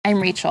I'm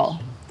Rachel,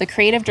 the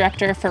creative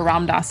director for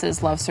Ram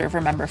Dass's Love Serve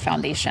Remember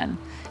Foundation,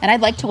 and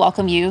I'd like to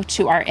welcome you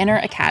to our Inner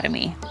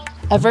Academy,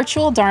 a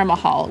virtual Dharma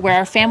hall where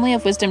our family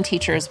of wisdom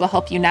teachers will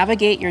help you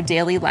navigate your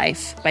daily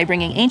life by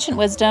bringing ancient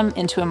wisdom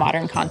into a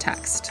modern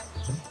context.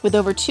 With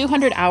over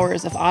 200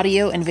 hours of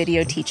audio and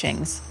video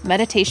teachings,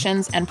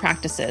 meditations, and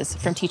practices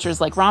from teachers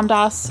like Ram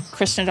Dass,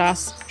 Krishna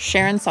Das,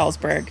 Sharon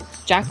Salzberg,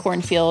 Jack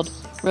Kornfield,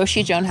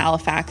 Roshi Joan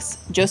Halifax,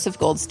 Joseph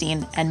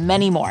Goldstein, and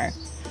many more,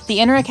 the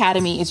Inner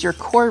Academy is your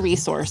core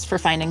resource for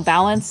finding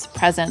balance,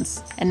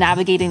 presence, and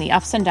navigating the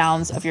ups and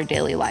downs of your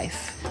daily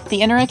life.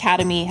 The Inner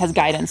Academy has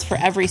guidance for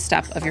every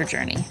step of your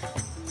journey.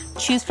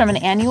 Choose from an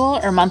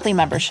annual or monthly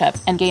membership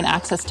and gain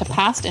access to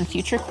past and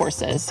future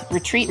courses,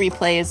 retreat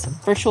replays,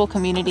 virtual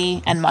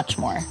community, and much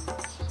more.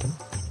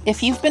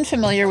 If you've been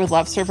familiar with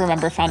Love Serve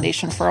Remember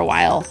Foundation for a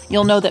while,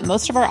 you'll know that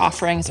most of our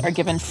offerings are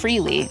given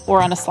freely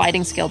or on a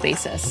sliding scale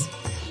basis.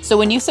 So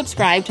when you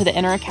subscribe to the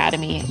Inner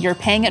Academy, you're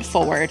paying it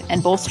forward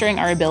and bolstering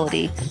our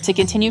ability to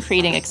continue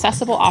creating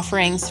accessible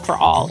offerings for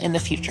all in the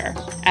future,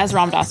 as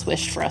Ram Dass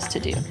wished for us to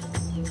do.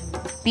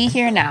 Be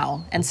here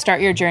now and start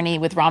your journey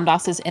with Ram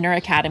Dass's Inner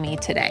Academy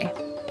today.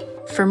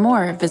 For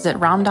more, visit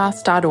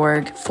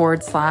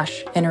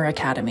ramdass.org/Inner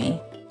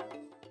Academy.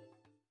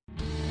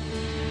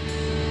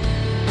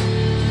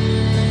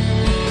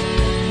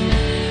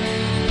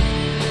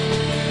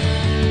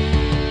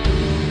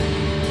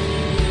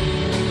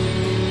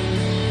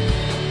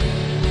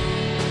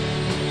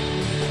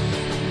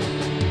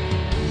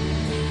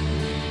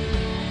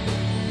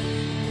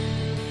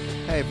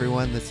 Hi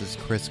everyone, this is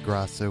Chris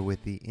Grosso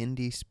with the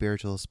Indie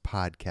Spirituals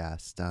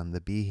podcast on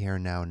the Be Here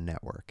Now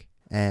network.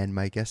 And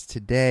my guest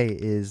today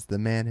is the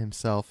man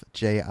himself,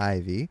 Jay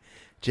Ivey.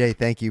 Jay,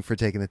 thank you for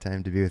taking the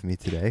time to be with me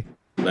today.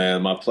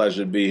 Man, my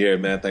pleasure to be here,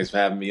 man. Thanks for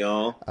having me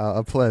on.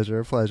 A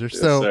pleasure. Yes,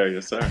 sir.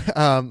 Yes, sir.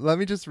 Let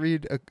me just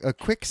read a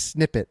quick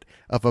snippet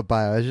of a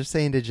bio. I was just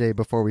saying to Jay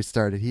before we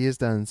started, he has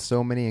done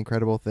so many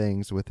incredible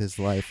things with his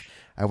life.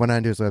 I went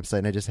onto his website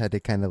and I just had to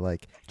kind of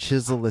like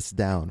chisel this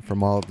down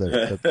from all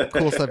the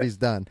cool stuff he's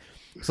done.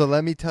 So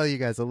let me tell you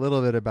guys a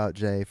little bit about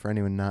Jay for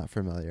anyone not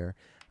familiar.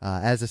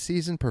 As a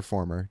seasoned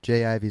performer,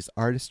 Jay Ivey's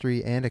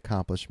artistry and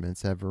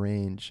accomplishments have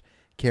ranged,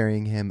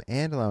 carrying him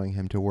and allowing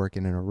him to work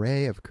in an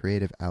array of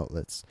creative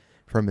outlets,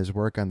 from his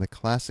work on the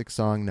classic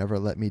song Never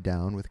Let Me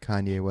Down with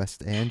Kanye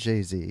West and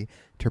Jay-Z,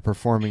 to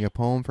performing a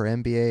poem for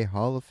NBA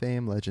Hall of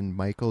Fame legend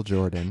Michael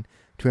Jordan,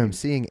 to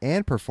emceeing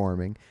and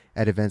performing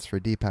at events for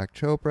Deepak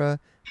Chopra,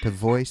 to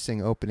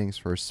voicing openings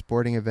for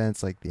sporting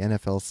events like the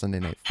NFL Sunday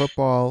Night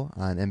Football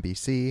on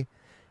NBC,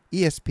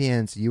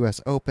 ESPN's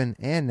U.S. Open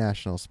and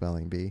National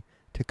Spelling Bee,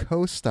 to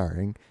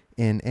co-starring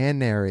in and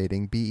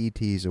narrating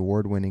BET's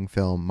award-winning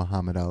film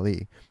Muhammad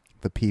Ali,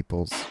 The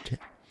People's,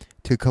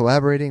 to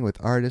collaborating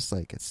with artists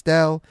like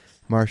Estelle,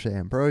 Marsha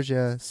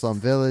Ambrosia, Slum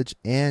Village,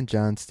 and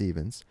John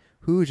Stevens,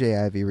 who Jay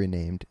Ivey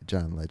renamed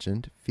John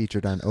Legend,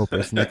 featured on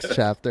Oprah's Next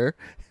Chapter.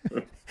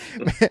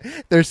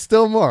 There's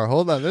still more.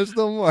 Hold on, there's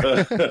still more.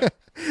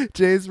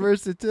 Jay's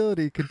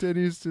versatility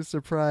continues to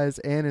surprise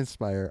and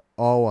inspire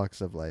all walks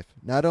of life.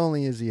 Not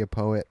only is he a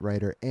poet,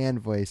 writer, and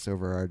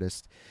voiceover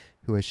artist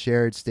who has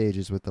shared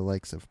stages with the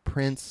likes of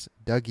Prince,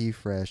 Dougie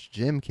Fresh,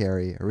 Jim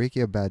Carrey,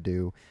 Erykah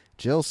Badu,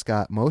 Jill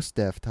Scott, Mos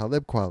Def,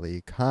 Talib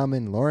Kweli,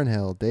 Common, Lauryn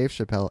Hill, Dave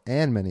Chappelle,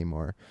 and many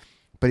more.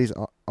 But he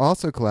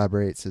also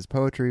collaborates his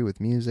poetry with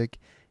music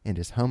and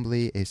is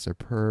humbly a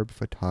superb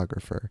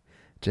photographer.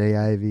 Jay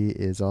Ivey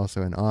is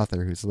also an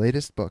author whose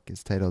latest book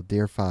is titled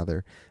Dear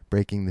Father,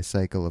 Breaking the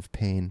Cycle of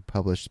Pain,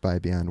 published by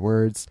Beyond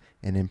Words,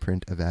 an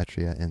imprint of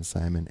Atria and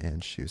Simon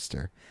 &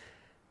 Schuster.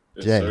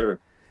 Yes, Jay. sir.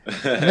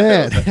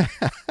 Man.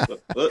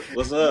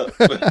 What's up?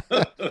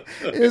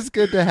 It's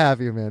good to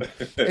have you, man.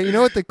 And you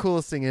know what the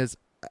coolest thing is?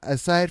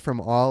 Aside from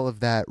all of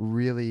that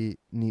really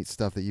neat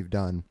stuff that you've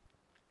done,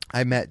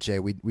 I met Jay.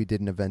 We did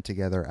an event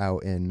together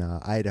out in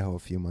Idaho a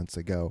few months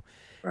ago.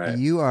 Right.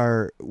 You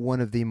are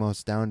one of the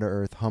most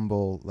down-to-earth,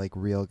 humble, like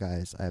real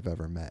guys I've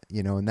ever met.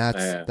 You know, and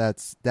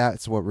that's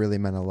what really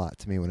meant a lot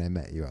to me when I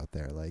met you out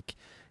there. Like,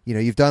 you know,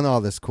 you've done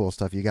all this cool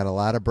stuff. You got a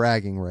lot of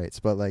bragging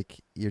rights, but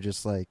like you're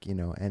just like, you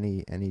know,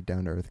 any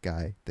down-to-earth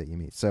guy that you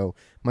meet. So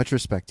much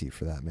respect to you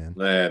for that, man.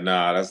 Man,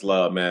 nah, that's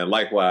love, man.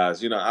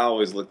 Likewise, you know, I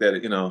always looked at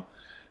it, you know,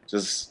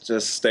 just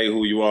stay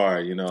who you are.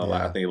 You know,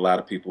 Yeah. I think a lot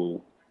of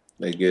people,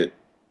 they get,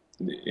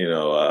 you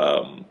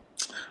know,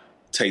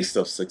 taste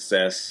of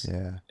success,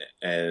 Yeah.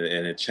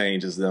 and it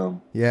changes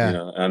them. Yeah. You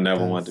know, I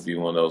never wanted to be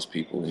one of those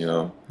people, you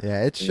know.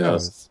 Yeah, it You know,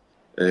 shows.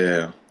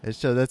 yeah. It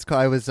shows. That's cool.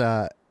 I was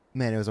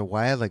man, it was a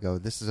while ago.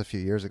 This is a few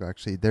years ago,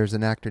 actually. There's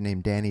an actor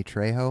named Danny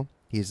Trejo.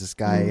 He's this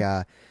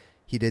guy.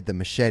 He did the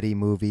Machete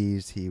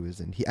movies. He was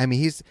in.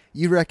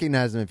 You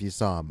recognize him if you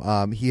saw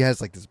him. He has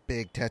like this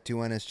big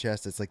tattoo on his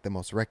chest. It's like the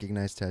most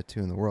recognized tattoo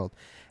in the world.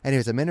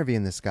 Anyways, I'm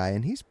interviewing this guy,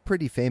 and he's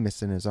pretty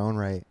famous in his own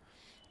right.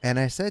 And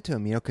I said to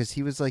him, because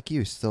he was like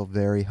you, still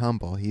very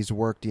humble. He's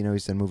worked,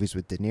 he's done movies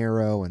with De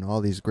Niro and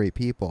all these great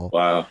people.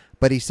 Wow.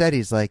 But he said,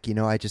 he's like,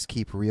 I just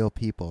keep real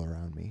people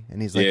around me.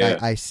 And he's like, Yeah.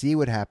 I see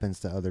what happens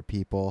to other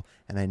people,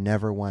 and I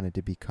never wanted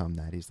to become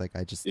that. He's like,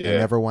 I Yeah.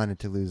 never wanted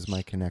to lose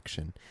my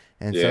connection.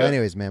 And so Yeah.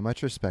 anyways, man,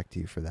 much respect to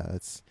you for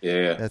that.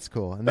 That's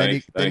cool. And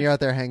Thanks. then you're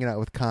out there hanging out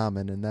with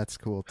Common, and that's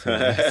cool too.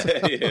 Yeah,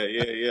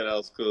 that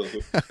was cool.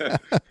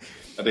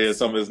 I did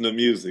some of his new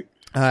music.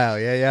 Oh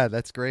yeah,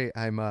 that's great.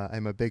 I'm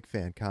a big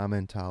fan.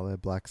 Common,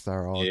 Talib, Black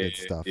Star, all Yeah, good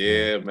stuff.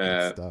 yeah, Good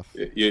man. stuff.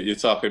 You're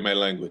talking my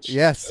language.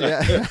 Yes,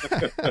 yeah.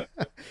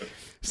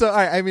 So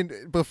I mean,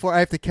 before I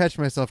have to catch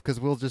myself because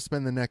we'll just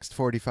spend the next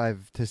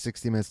 45 to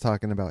 60 minutes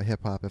talking about hip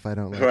hop if I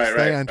don't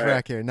stay on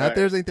track here. Not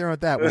there's anything wrong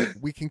with that.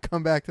 We can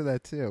come back to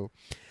that too.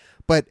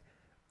 But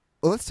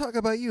let's talk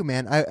about you,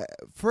 man.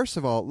 First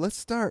of all, let's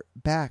start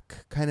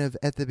back kind of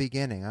at the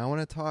beginning. I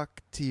want to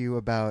talk to you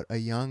about a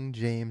young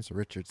James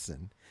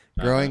Richardson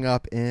growing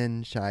up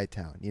in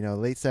Chi-Town,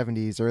 late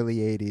 70s, early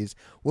 80s.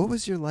 What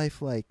was your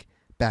life like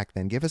back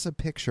then? Give us a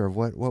picture of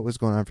what was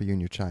going on for you in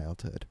your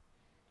childhood.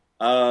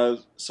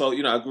 So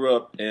I grew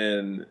up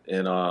in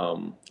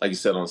like you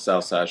said, on the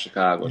south side of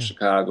Chicago. Yeah.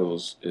 Chicago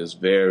is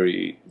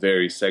very,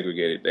 very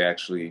segregated. They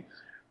actually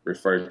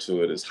refer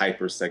to it as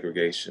hyper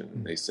segregation.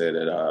 Mm-hmm. They say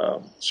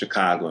that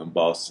Chicago and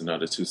Boston are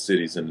the two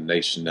cities in the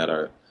nation that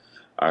are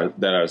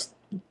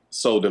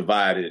so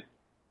divided,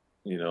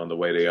 in the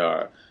way they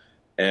are.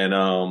 And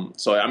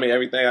so I mean,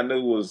 everything I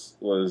knew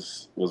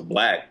was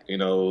black.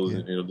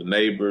 The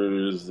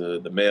neighbors,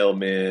 the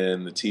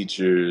mailmen, the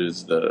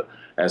teachers,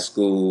 at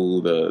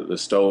school, the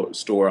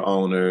store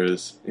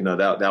owners.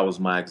 That was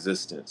my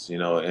existence.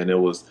 And it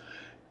was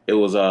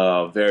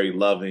a very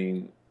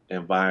loving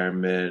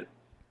environment.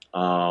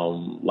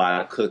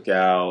 Lot of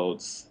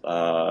cookouts,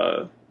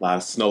 a lot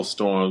of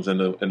snowstorms in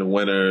the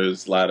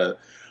winters. A lot of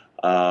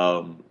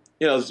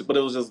but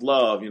it was just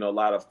love. A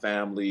lot of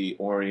family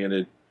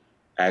oriented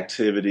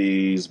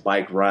activities,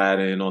 bike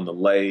riding on the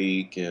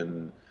lake,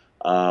 and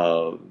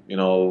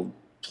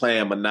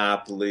playing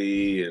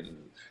Monopoly, and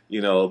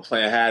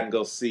playing hide and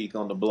go seek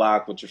on the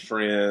block with your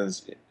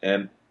friends,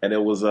 and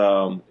it was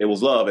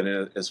love.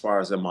 And as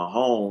far as in my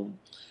home,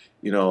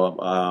 it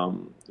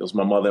was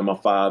my mother and my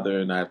father,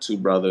 and I have two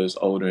brothers,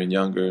 older and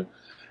younger,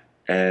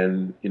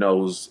 and it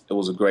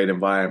was a great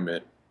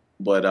environment.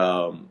 But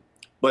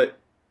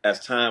as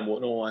time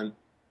went on,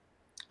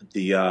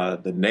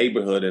 the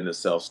neighborhood in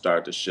itself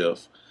started to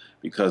shift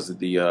because of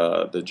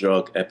the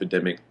drug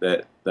epidemic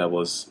that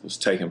was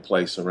taking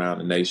place around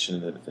the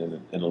nation,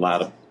 and a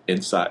lot of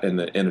inside in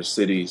the inner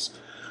cities,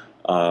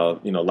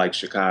 like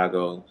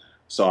Chicago.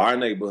 So our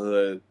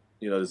neighborhood,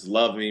 this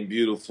loving,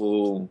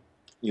 beautiful,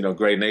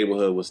 great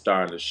neighborhood was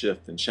starting to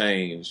shift and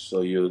change.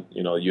 So you'll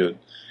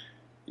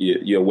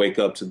wake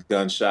up to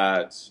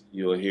gunshots.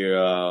 You'll hear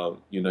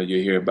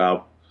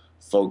about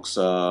folks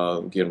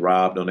getting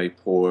robbed on their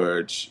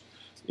porch.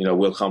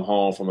 We'll come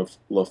home from a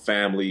little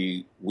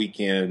family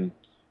weekend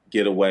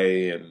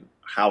getaway, and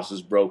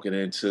houses broken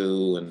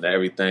into, and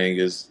everything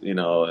is,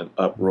 an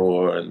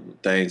uproar,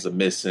 and things are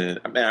missing.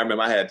 I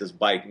remember I had this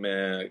bike,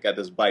 man. I got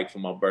this bike for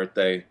my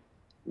birthday.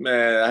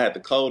 Man, I had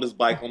the coldest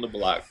bike on the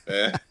block,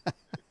 man.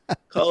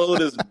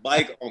 Coldest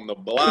bike on the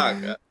block.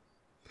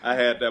 I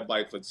had that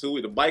bike for 2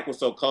 weeks. The bike was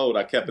so cold,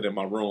 I kept it in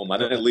my room. I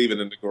didn't leave it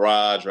in the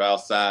garage or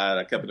outside.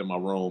 I kept it in my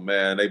room,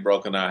 man. They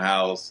broke in our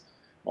house.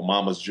 My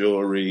mama's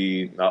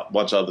jewelry, a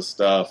bunch of other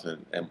stuff,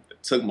 and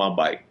took my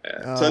bike,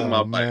 man. Took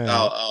my bike.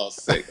 I was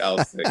sick.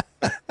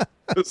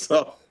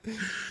 So,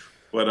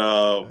 but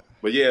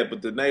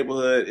the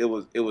neighborhood,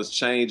 it was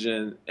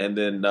changing, and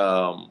then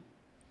and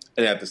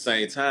at the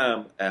same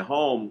time at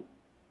home,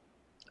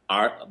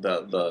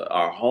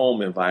 our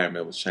home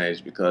environment was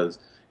changed because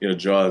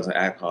drugs and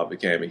alcohol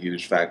became a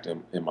huge factor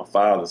in my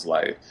father's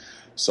life.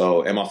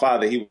 So, and my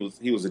father, he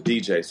was a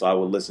DJ, so I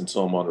would listen to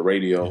him on the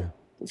radio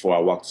before I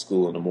walked to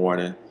school in the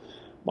morning.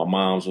 My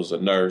mom's was a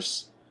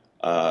nurse.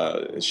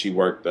 She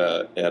worked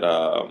at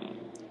a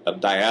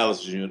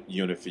dialysis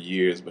unit for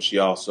years, but she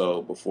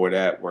also, before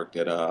that, worked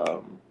at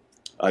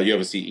you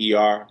ever see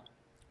ER?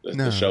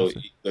 The show.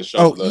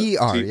 Oh,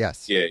 ER,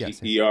 yes. Yeah,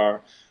 yes.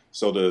 ER.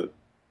 So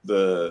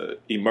the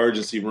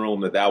emergency room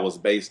that was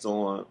based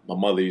on, my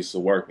mother used to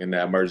work in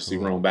that emergency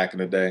room back in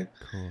the day.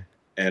 Cool.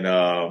 And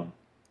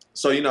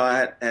so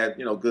I had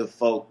good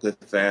folk, good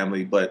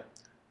family, but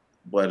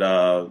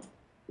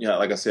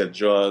like I said,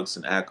 drugs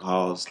and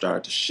alcohol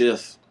started to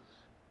shift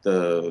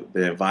the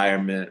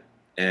environment,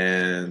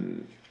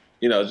 and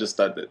it just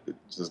got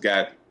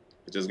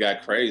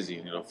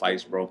crazy.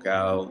 Fights broke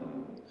out,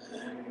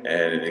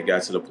 and it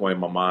got to the point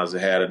my mom's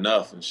had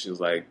enough, and she was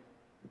like,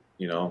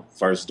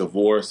 first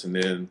divorce, and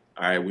then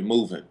all right, we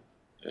moving,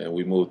 and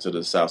we moved to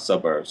the south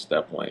suburbs at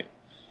that point.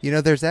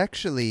 There's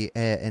actually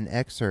an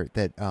excerpt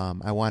that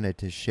I wanted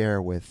to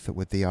share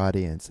with the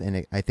audience,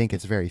 and I think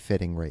it's very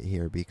fitting right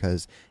here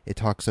because it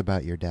talks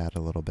about your dad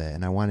a little bit,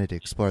 and I wanted to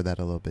explore that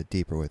a little bit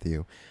deeper with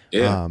you.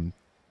 Yeah.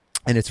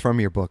 And it's from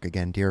your book,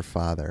 again, Dear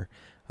Father.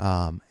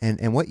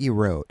 And what you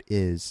wrote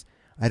is,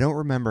 I don't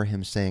remember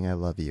him saying I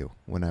love you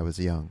when I was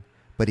young,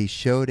 but he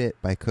showed it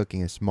by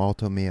cooking us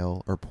malto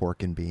meal or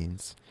pork and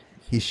beans.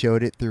 He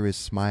showed it through his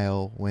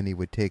smile when he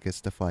would take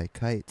us to fly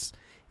kites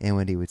and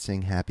when he would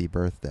sing happy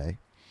birthday,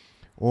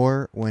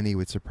 or when he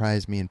would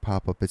surprise me and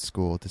pop up at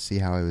school to see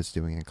how I was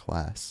doing in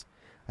class.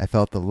 I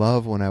felt the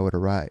love when I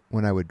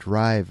would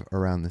drive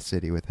around the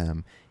city with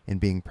him and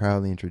being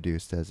proudly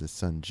introduced as his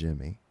son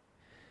Jimmy.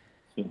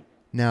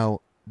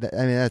 Now,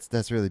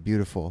 that's really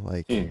beautiful.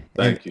 Like,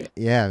 thank you.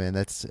 Yeah, man.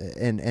 That's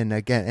and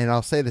again, and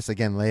I'll say this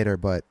again later,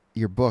 but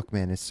your book,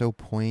 man, is so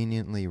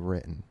poignantly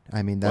written.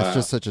 I mean, that's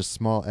just such a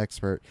small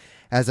excerpt.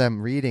 As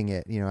I'm reading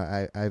it,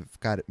 I've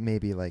got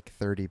maybe like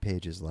 30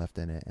 pages left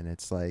in it, and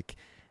it's like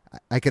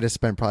I could have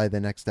spent probably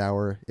the next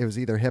hour. It was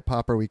either hip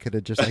hop or I could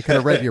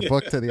have read your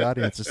book to the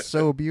audience. It's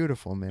so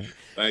beautiful, man.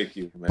 Thank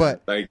you, man.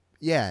 But thank you.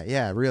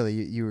 Yeah, really,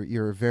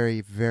 you're a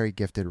very, very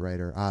gifted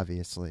writer,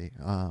 obviously.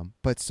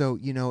 But so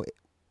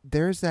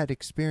there's that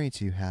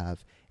experience you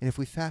have, and if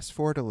we fast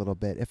forward a little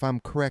bit, if I'm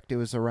correct, it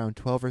was around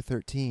 12 or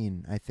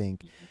 13, I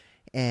think.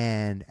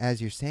 And as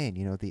you're saying,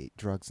 the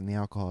drugs and the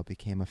alcohol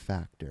became a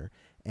factor,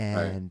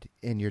 and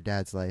in your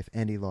dad's life,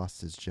 and he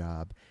lost his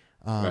job.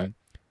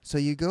 So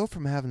you go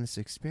from having this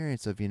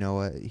experience of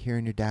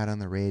hearing your dad on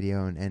the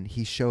radio, and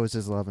he shows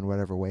his love in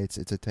whatever way. It's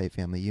a tight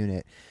family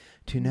unit.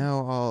 To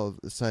now, all of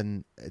a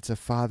sudden, it's a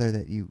father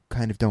that you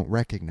kind of don't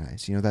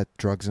recognize. That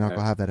drugs and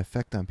alcohol have that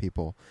effect on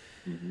people.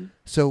 Mm-hmm.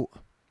 So,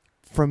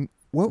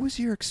 what was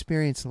your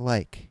experience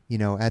like,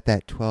 at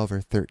that 12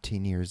 or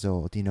 13 years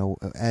old,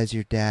 as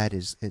your dad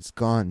is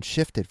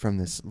shifted from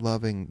this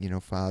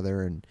loving,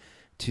 father and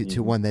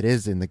to one that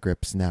is in the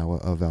grips now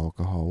of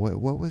alcohol.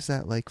 What was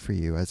that like for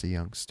you as a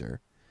youngster?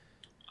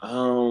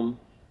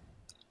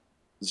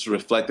 Just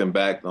reflecting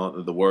back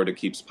on the word that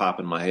keeps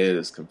popping in my head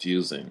is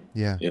confusing.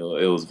 Yeah. It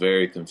was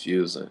very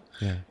confusing.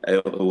 Yeah.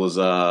 It was,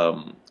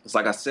 it's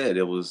like I said,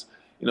 it was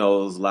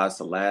lots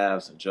of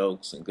laughs and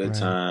jokes and good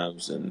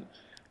times.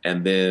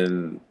 And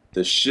then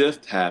the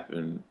shift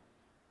happened,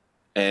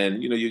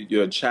 and,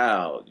 you're a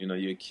child,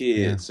 you're a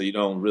kid, so you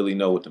don't really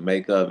know what to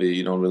make of it.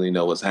 You don't really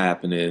know what's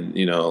happening.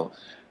 You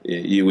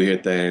would hear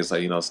things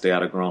like, stay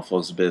out of grown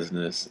folks'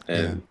 business.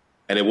 And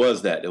it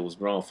was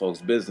grown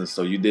folks' business.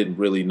 So you didn't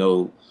really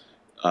know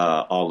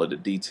all of the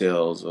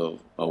details of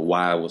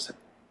why it was,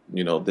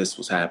 this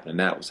was happening,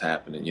 that was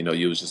happening.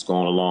 You was just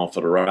going along for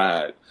the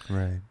ride.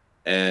 Right.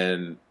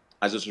 And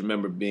I just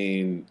remember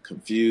being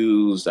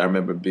confused. I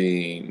remember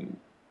being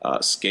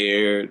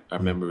scared. I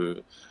remember,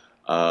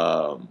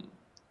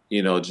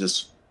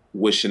 just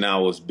wishing I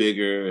was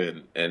bigger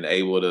and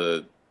able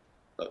to,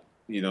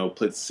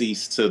 put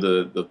cease to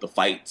the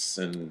fights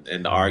and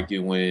the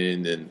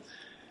arguing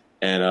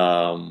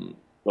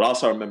but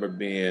also I remember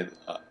being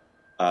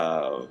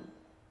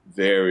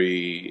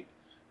very.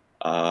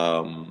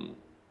 I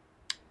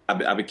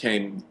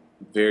became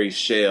very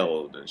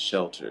shelled and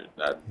sheltered.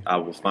 I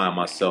would find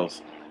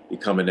myself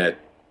becoming the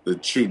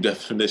true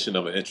definition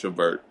of an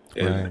introvert.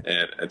 And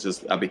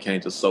I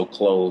became just so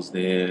closed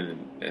in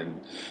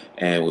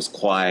and was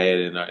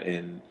quiet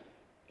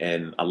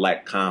and I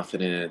lacked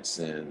confidence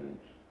and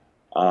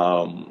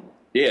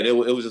it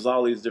was just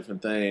all these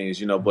different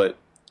things, but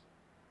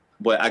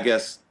I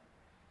guess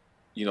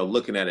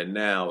looking at it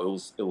now, it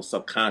was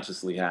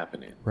subconsciously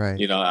happening. Right.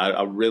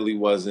 I really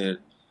wasn't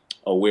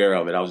aware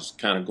of it. I was just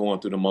kind of going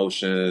through the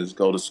motions,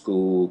 go to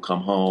school, come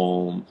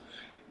home,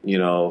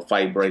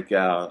 fight break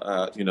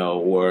out,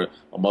 or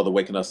my mother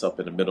waking us up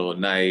in the middle of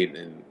the night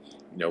and,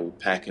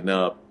 packing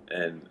up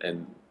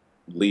and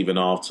leaving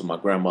off to my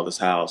grandmother's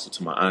house or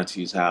to my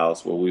auntie's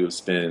house where we would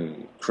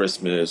spend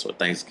Christmas or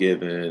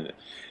Thanksgiving.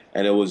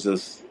 And it was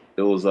just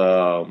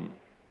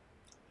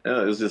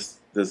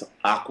this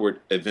awkward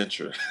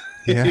adventure.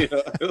 Yeah. It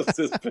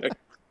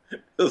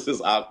was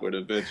this awkward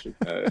adventure.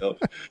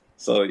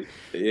 So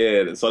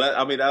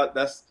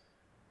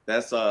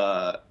that's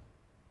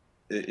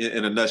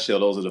in a nutshell,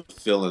 those are the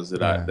feelings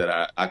that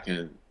I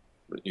can,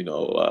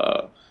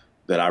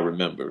 that I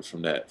remember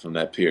from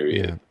that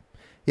period.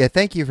 Yeah,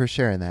 thank you for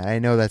sharing that. I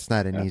know that's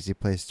not an easy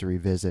place to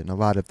revisit, and a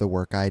lot of the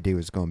work I do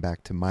is going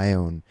back to my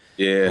own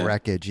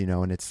wreckage,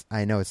 and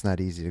I know it's not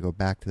easy to go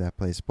back to that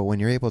place, but when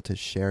you're able to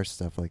share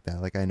stuff like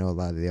that, like I know a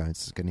lot of the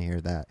audience is going to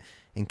hear that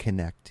and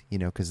connect,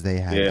 because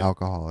they had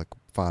alcoholic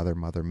father,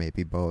 mother,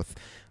 maybe both,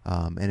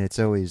 and it's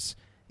always,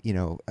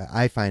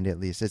 I find at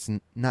least it's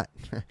not,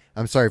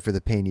 I'm sorry for the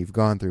pain you've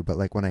gone through, but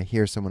like when I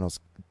hear someone else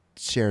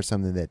share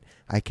something that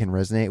I can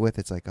resonate with,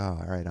 it's like, oh,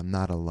 all right, I'm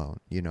not alone,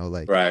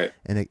 right.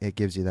 And it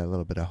gives you that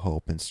little bit of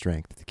hope and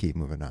strength to keep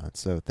moving on.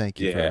 So thank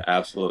you. Yeah,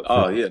 absolutely.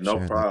 Oh yeah, no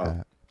problem.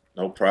 Like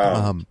no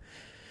problem.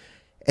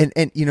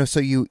 And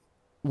so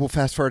we'll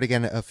fast forward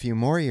again a few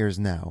more years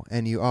now,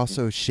 and you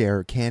also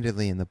share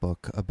candidly in the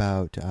book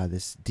about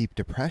this deep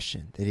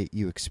depression that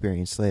you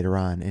experienced later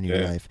on in your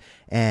life,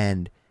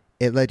 and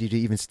it led you to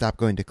even stop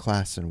going to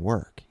class and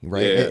work,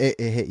 right? It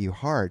hit you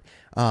hard.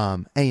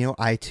 And,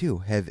 I too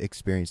have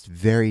experienced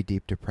very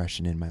deep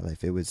depression in my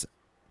life. It was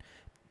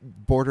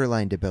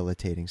borderline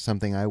debilitating,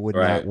 something I would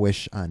not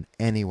wish on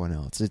anyone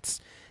else.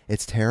 It's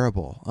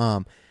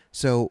terrible.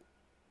 So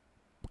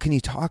can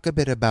you talk a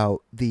bit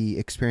about the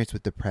experience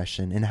with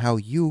depression and how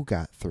you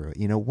got through it?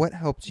 You know, what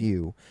helped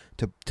you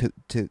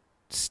to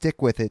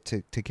stick with it,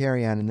 to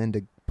carry on, and then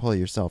to pull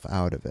yourself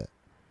out of it?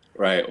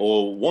 Right.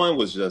 Well, one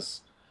was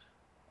just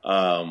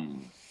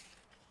um,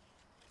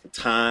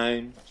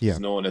 time, Yeah.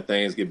 just knowing that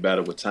things get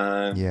better with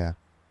time. Yeah.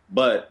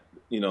 But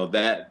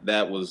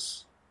that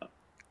was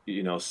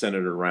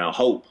centered around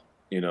hope.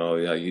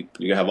 Yeah,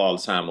 you have all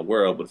the time in the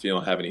world, but if you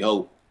don't have any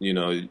hope,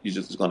 you're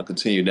just going to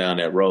continue down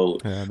that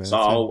road. Yeah, man, So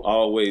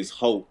always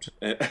hoped,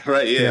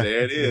 right? Yeah, yeah.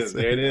 there it is,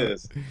 there it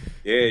is.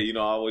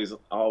 Yeah, I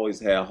always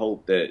had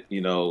hope that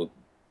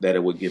that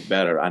it would get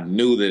better. I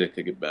knew that it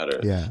could get better.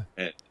 Yeah.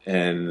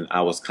 And I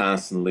was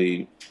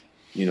constantly,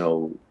 you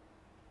know,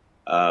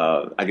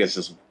 I guess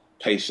just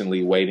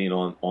patiently waiting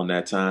on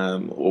that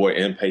time, or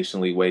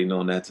impatiently waiting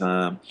on that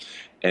time.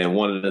 And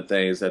one of the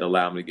things that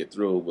allowed me to get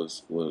through it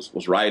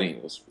was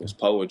writing, was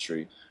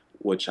poetry,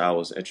 which I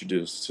was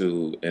introduced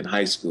to in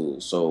high school.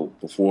 So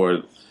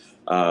before,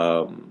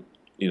 my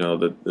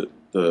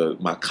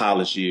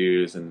college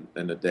years and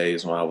the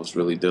days when I was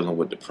really dealing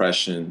with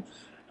depression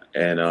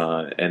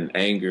and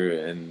anger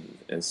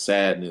and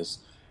sadness,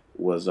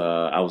 was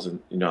I was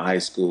in high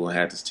school and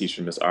had this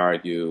teacher, Miss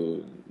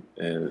Argue,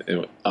 and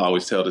I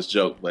always tell this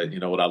joke, but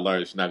what I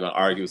learned is you're not going to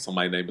argue with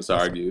somebody named Miss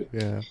Argue.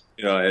 Yeah.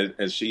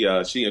 And she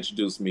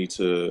introduced me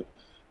to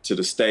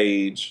the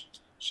stage.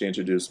 She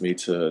introduced me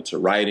to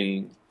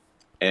writing,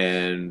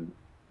 and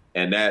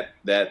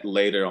that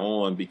later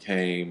on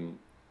became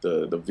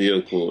the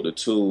vehicle, the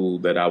tool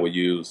that I would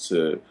use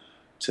to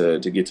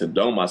get to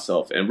know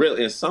myself. And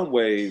really, in some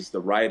ways, the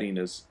writing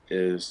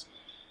is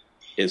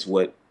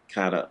what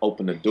kind of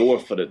opened the door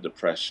for the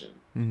depression.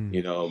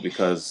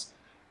 Because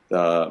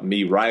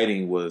me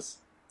writing was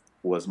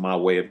my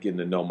way of getting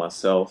to know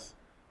myself.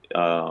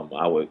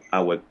 I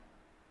would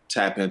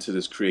tap into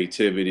this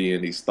creativity,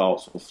 and these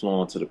thoughts would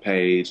flow onto the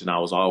page, and I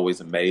was always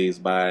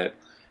amazed by it.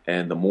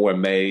 And the more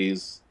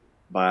amazed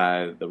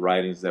by the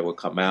writings that would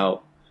come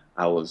out,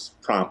 I was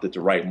prompted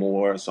to write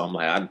more. So I'm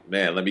like,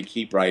 man, let me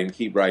keep writing.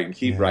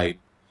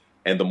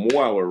 And the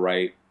more I would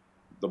write,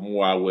 the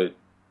more I would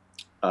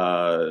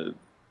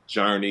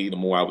journey, the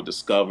more I would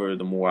discover,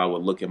 the more I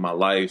would look at my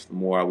life, the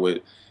more I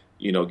would,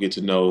 get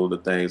to know the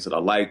things that I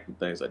liked,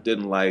 the things I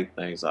didn't like,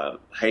 things I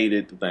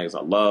hated, the things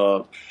I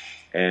loved.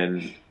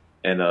 And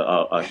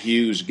a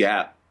huge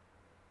gap,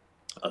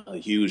 a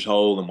huge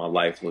hole in my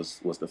life was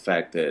the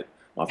fact that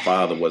my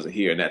father wasn't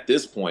here. And at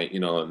this point,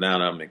 now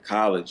that I'm in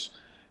college,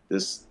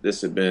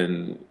 this had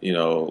been,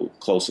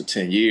 close to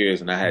 10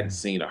 years, and I hadn't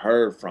seen or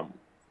heard from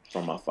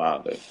my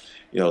father.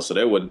 So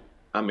there were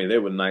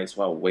nights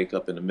where I would wake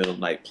up in the middle of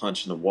the night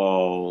punching the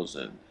walls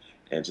and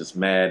just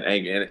mad,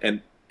 angry.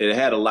 And it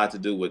had a lot to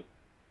do with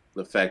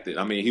the fact that,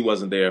 he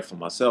wasn't there for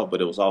myself, but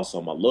it was also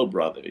my little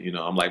brother.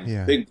 I'm like,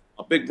 my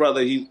big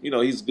brother,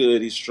 he's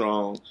good, he's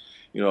strong,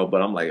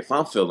 but I'm like, if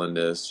I'm feeling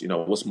this,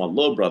 what's my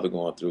little brother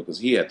going through? Because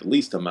he had the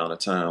least amount of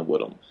time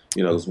with him.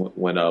 'Cause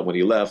when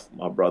he left,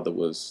 my brother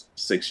was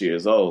 6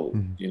 years old,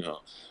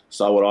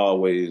 so I would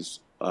always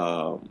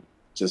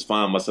just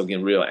find myself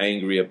getting real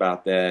angry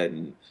about that.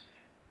 And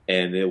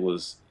it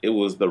was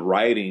the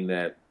writing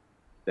that,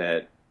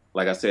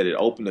 like I said, it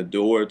opened the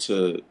door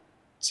to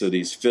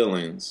these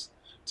feelings,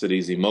 to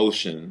these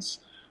emotions,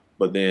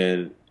 but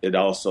then it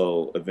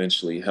also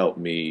eventually helped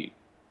me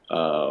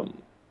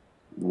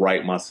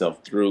write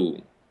myself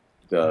through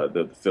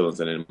the feelings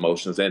and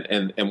emotions.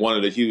 And one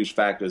of the huge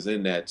factors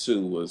in that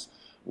too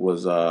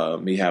was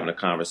me having a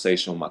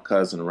conversation with my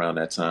cousin around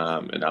that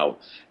time. And I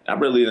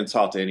really didn't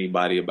talk to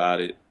anybody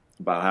about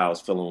how I was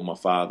feeling with my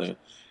father.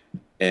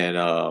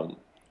 Let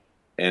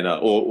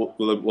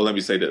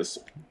me say this.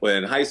 Well,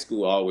 in high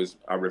school,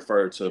 I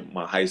referred to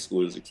my high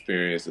school's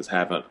experience as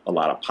having a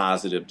lot of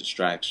positive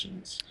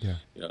distractions. Yeah.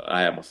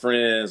 I had my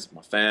friends,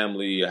 my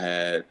family, I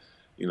had,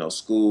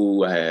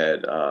 school,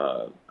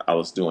 I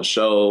was doing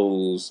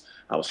shows,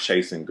 I was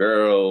chasing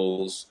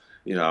girls,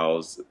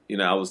 I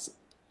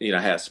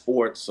had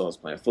sports, so I was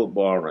playing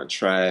football, running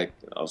track,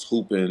 I was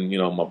hooping,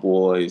 my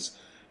boys.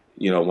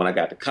 When I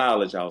got to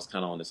college, I was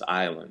kind of on this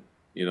island,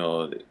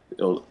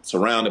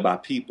 surrounded by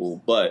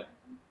people, but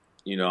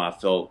I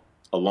felt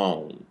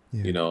alone,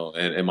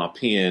 and my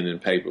pen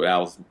and paper, that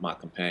was my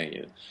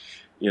companion,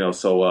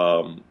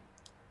 so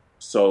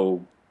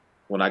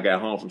when I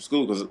got home from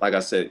school, because like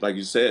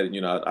you said,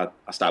 I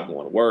stopped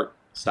going to work,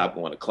 stopped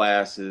going to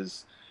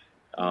classes.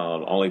 The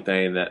only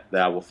thing that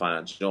I would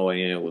find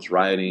joy in was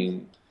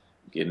writing,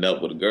 getting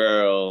up with a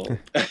girl,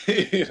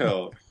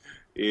 even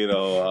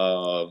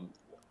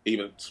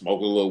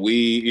smoking a little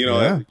weed,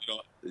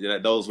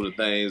 those were the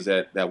things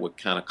that would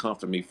kind of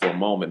comfort me for a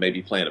moment,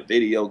 maybe playing a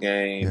video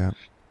game. Yeah.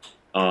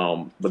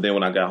 But then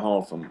when I got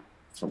home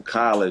from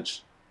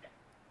college,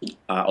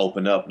 I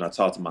opened up and I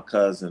talked to my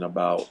cousin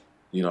about,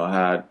 how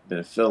I'd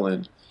been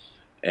feeling.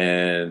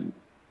 And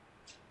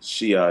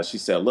she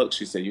said, look,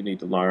 she said, you need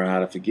to learn how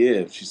to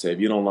forgive. She said, if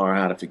you don't learn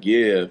how to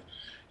forgive,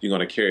 you're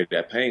going to carry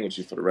that pain with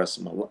you for the rest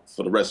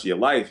of your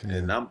life. Yeah.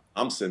 And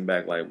I'm sitting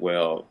back like,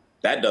 well,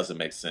 that doesn't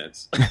make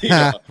sense. You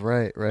know,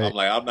 Right, I'm right.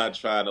 like, I'm not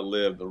trying to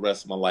live the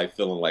rest of my life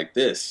feeling like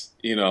this.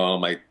 You know,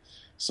 I'm like,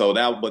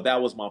 but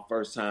that was my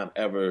first time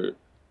ever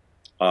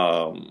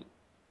um,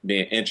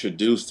 being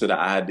introduced to the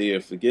idea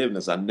of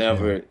forgiveness.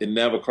 Yeah, It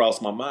never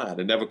crossed my mind.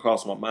 It never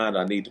crossed my mind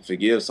I need to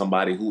forgive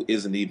somebody who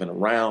isn't even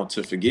around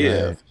to right,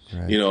 forgive. You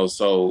right. know,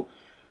 so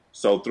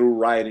through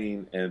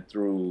writing and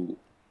through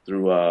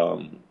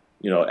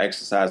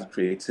exercising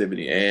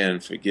creativity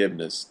and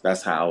forgiveness,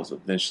 that's how I was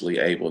eventually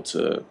able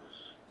to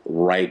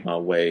write my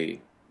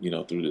way,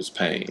 through this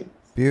pain.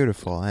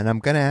 Beautiful. And I'm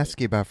going to ask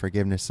you about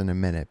forgiveness in a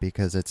minute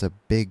because it's a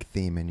big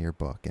theme in your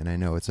book, and I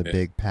know it's a Yeah.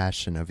 big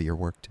passion of your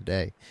work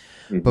today.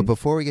 But Hmm.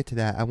 before we get to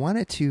that, I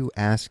wanted to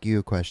ask you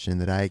a question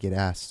that I get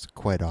asked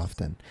quite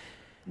often.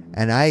 Hmm.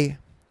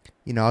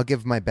 And I'll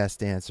give my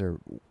best answer,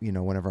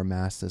 whenever I'm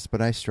asked this,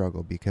 but I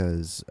struggle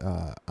because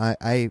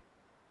I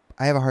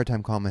have a hard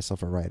time calling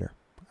myself a writer.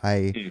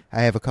 I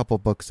have a couple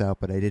books out,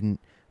 but I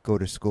didn't go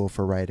to school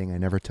for writing. I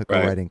never took a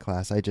Right. writing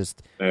class. I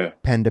just Yeah.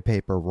 pen to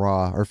paper,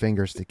 raw, or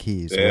fingers to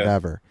keys, Yeah.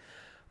 whatever.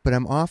 But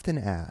I'm often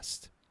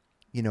asked,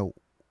 you know,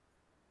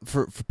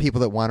 for people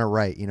that want to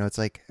write, it's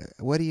like,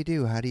 what do you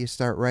do? How do you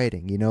start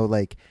writing?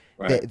 Like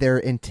Right. they're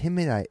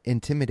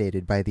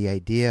intimidated by the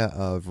idea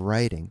of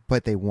writing,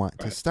 but they want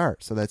to Right.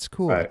 start. So that's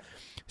cool. Right.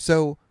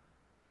 So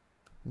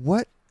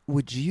what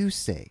would you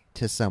say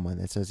to someone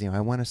that says, I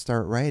want to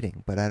start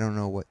writing, but I don't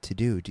know what to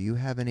do? Do you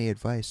have any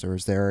advice, or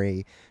is there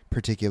a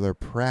particular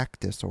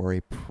practice or a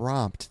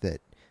prompt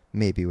that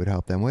maybe would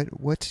help them?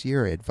 What's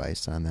your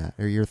advice on that,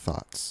 or your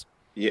thoughts?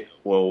 Yeah.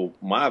 Well,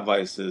 my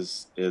advice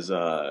is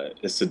to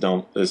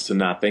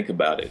not think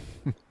about it.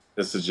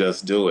 Is to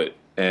just do it.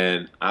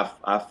 And I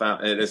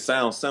found, and it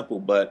sounds simple,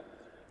 but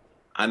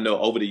I know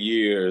over the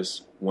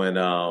years when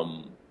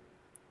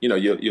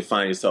you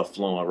find yourself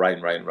flowing,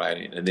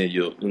 writing, and then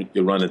you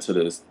run into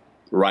this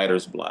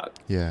writer's block.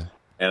 Yeah.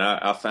 And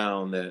I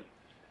found that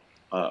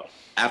uh,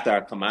 after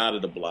I come out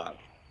of the block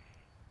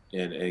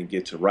and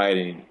get to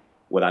writing,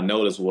 what I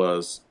noticed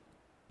was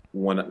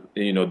when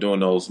during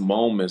those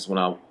moments when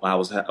I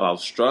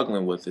was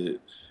struggling with it,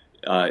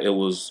 it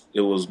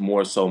was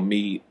more so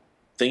me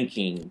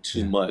thinking too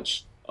Yeah.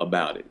 much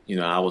about it.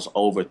 I was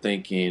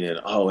overthinking and,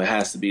 oh, it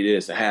has to be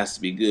this, it has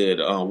to be good.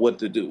 What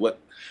to do? What?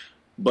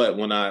 But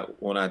when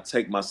I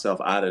take myself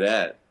out of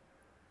that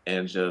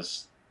and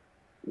just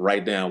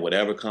write down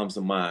whatever comes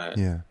to mind,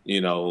 Yeah.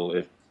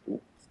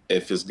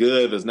 if it's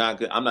good, if it's not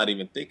good, I'm not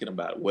even thinking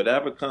about it.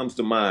 Whatever comes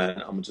to mind,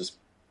 I'm gonna just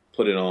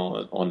put it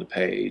on the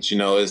page.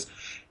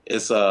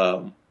 It's I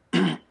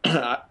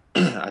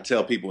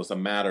tell people it's a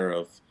matter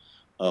of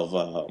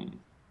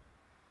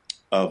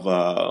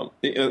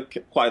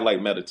quite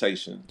like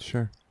meditation.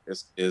 Sure.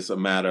 It's a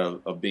matter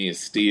of being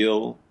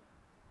still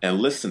and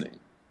listening.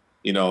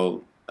 You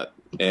know, uh,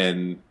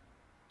 and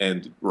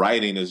and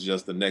writing is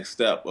just the next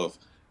step of,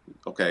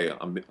 okay,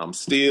 I'm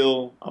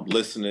still, I'm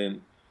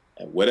listening,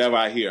 and whatever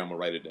I hear, I'm gonna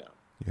write it Yeah.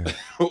 down.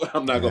 Yeah.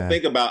 I'm not gonna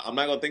think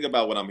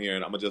about what I'm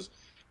hearing. I'm gonna just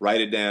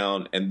write it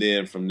down, and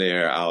then from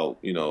there I'll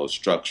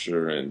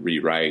structure and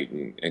rewrite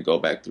and go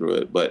back through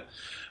it. But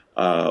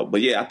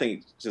yeah, I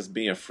think just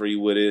being free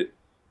with it,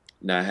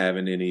 not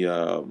having any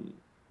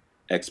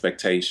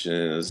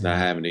expectations, not Yeah.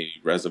 having any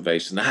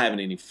reservations, not having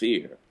any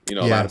fear. A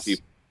lot of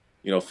Yes.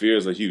 people, fear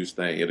is a huge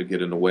thing. It'll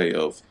get in the way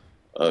of,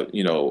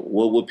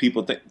 what would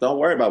people think? Don't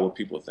worry about what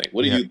people think.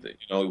 What do Yeah. you think?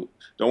 Don't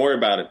worry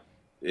about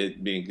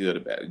it being good or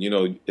bad.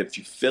 If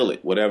you feel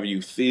it, whatever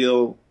you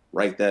feel,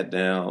 write that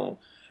down.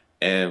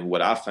 And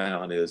what I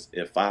found is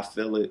if I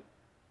feel it,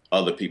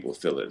 other people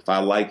feel it. If I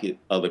like it,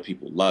 other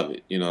people love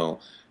it.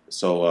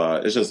 So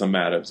it's just a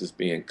matter of just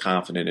being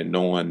confident and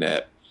knowing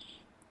that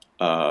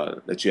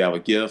you have a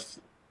gift.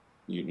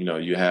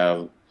 You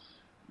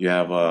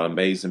have an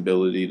amazing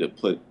ability to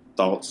put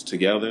thoughts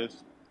together,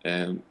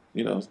 and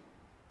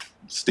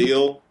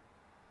still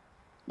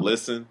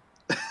listen,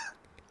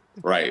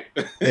 right?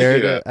 There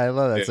it Yeah, is. I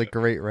love that. yeah, It's a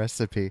great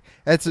recipe.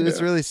 It's yeah,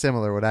 really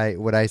similar.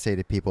 What I say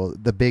to people.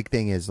 The big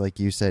thing is, like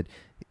you said,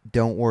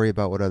 don't worry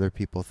about what other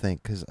people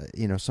think, because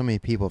so many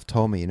people have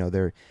told me,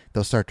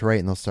 they'll start to write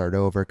and they'll start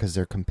over because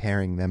they're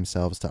comparing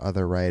themselves to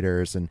other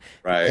writers, and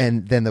right,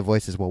 and then the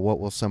voice is, well, what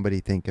will somebody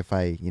think if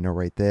I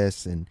write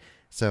this? And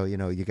so you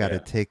got to yeah,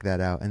 take that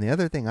out. And the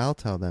other thing I'll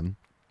tell them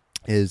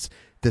is,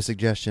 the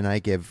suggestion I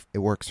give, it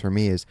works for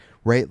me, is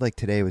write like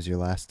today was your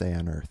last day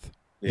on earth.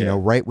 yeah,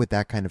 Write with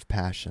that kind of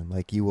passion.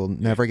 Like you will yeah,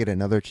 never get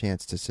another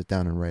chance to sit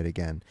down and write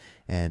again.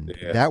 And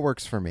yeah. that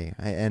works for me.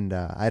 I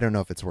don't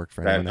know if it's worked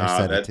for That anyone I nah,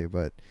 said it that to,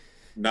 but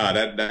nah,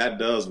 that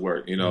does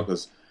work. yeah.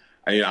 Because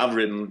I've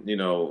written,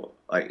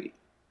 like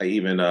I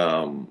even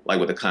like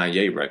with the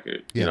Kanye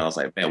record. Yeah. I was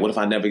like, man, what if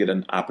I never get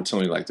an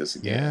opportunity like this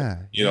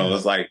again? Yeah. Yeah.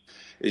 It's like,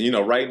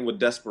 writing with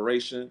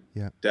desperation.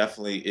 Yeah.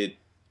 Definitely,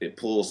 it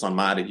pulls some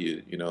out of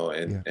you.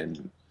 Yeah.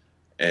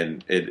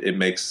 And it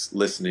makes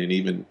listening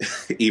even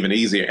even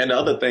easier. And the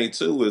other thing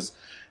too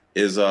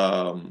is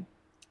um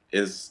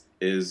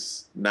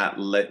is not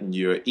letting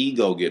your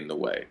ego get in the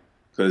way,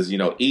 because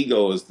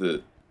ego is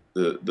the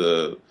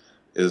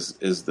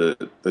is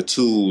the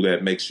tool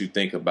that makes you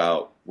think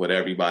about what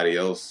everybody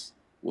else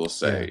will Yeah.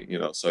 say.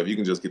 So if you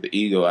can just get the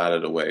ego out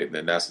of the way,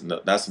 then that's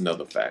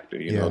another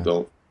factor. Yeah.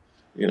 Don't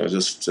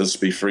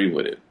just be free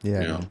with it. Yeah,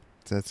 man.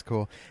 That's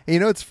cool.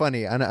 And it's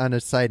funny. On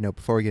a side note,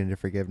 before we get into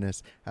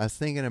forgiveness, I was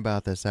thinking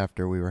about this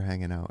after we were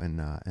hanging out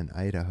in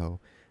Idaho.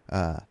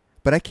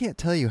 But I can't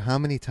tell you how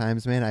many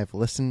times, man, I've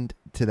listened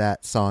to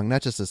that song.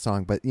 Not just a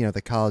song, but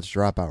the College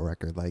Dropout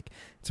record. Like,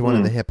 it's one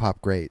of the hip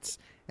hop greats.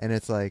 And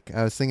it's like,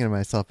 I was thinking to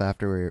myself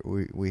after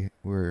we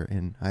were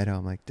in Idaho,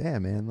 I'm like,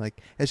 damn, man,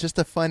 like, it's just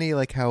a funny,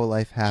 like, how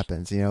life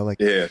happens, like,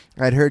 Yeah.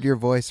 I'd heard your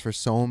voice for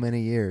so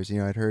many years,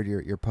 I'd heard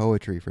your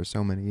poetry for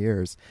so many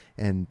years,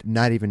 and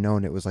not even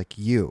known it was, like,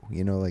 you,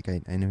 like,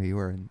 I knew you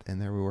were,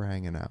 and there we were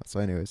hanging out.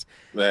 So anyways.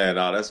 Man,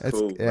 no, that's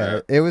cool, Yeah,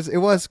 man. it was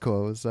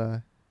cool. It was,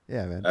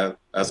 yeah, man.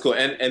 That's cool.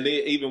 And then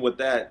even with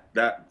that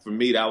for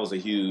me, that was a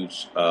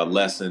huge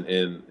lesson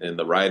in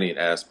the writing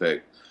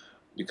aspect,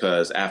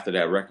 because after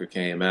that record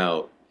came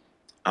out,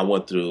 I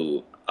went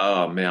through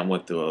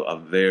a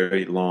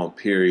very long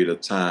period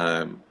of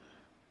time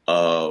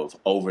of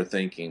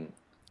overthinking,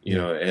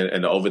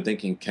 and the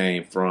overthinking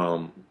came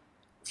from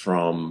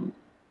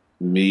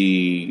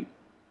me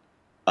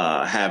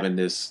having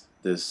this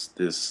just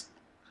this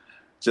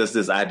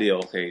idea.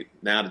 Okay,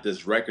 now that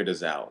this record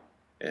is out,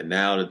 and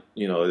now that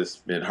it's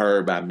been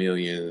heard by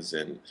millions,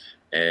 and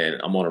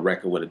I'm on a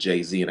record with a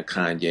Jay-Z and a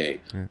Kanye.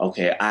 Yeah.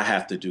 Okay, I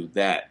have to do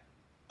that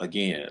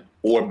again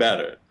or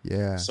better.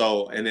 Yeah.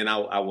 So, and then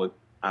I would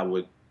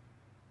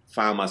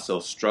find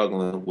myself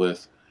struggling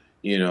with,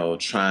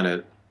 trying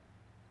to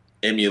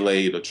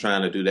emulate or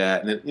trying to do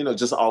that, and then,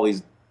 just all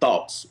these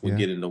thoughts would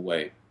get in the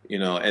way,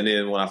 And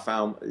then when I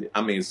found,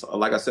 so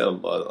like I said,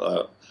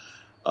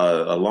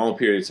 a long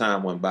period of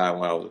time went by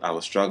when I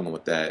was struggling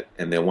with that,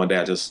 and then one day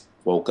I just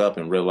woke up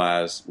and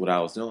realized what I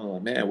was doing.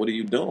 Like, man, what are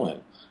you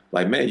doing?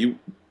 Like, man,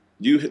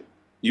 you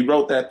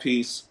wrote that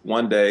piece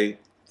one day,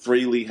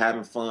 freely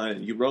having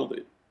fun. You wrote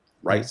it.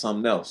 Write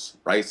something else.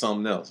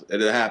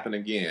 It'll happen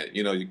again.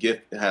 Your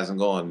gift hasn't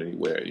gone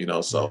anywhere.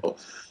 So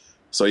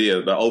yeah,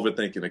 the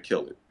overthinking will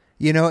kill it.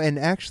 And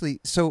actually,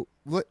 so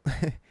what?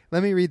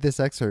 Let me read this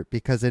excerpt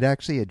because it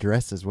actually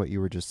addresses what you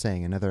were just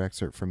saying. Another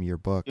excerpt from your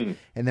book, and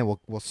then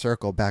we'll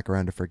circle back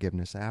around to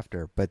forgiveness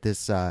after. But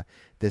this I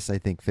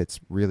think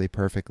fits really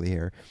perfectly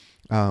here,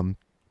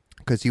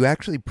 because you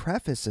actually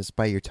preface this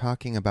by you're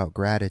talking about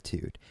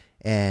gratitude,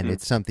 and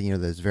it's something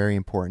that's very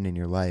important in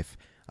your life.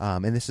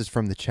 And this is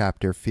from the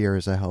chapter "Fear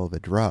is a Hell of a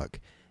Drug,"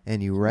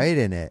 and you write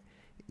in it,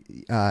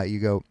 you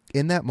go,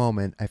 "In that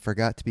moment, I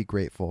forgot to be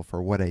grateful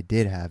for what I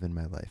did have in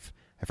my life.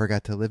 I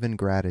forgot to live in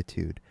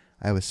gratitude.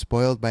 I was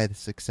spoiled by the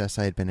success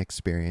I had been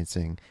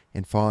experiencing,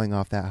 and falling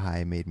off that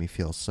high made me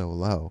feel so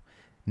low.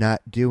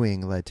 Not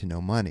doing led to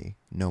no money.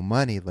 No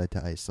money led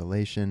to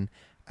isolation.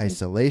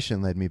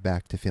 Isolation led me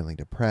back to feeling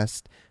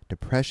depressed.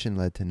 Depression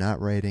led to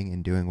not writing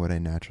and doing what I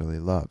naturally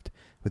loved.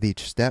 With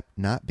each step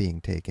not being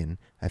taken,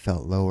 I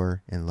felt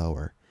lower and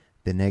lower.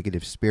 The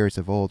negative spirits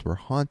of old were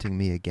haunting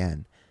me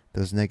again.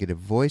 Those negative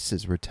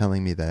voices were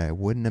telling me that I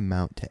wouldn't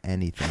amount to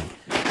anything,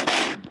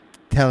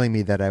 telling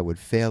me that I would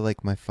fail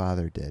like my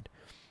father did.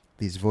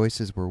 These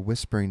voices were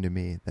whispering to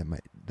me that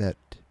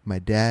my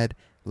dad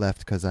left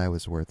because I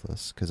was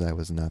worthless, because I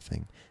was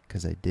nothing,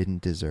 because I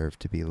didn't deserve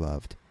to be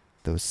loved.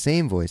 Those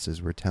same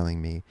voices were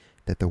telling me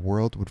that the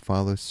world would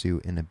follow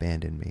suit and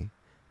abandon me.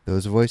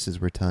 Those voices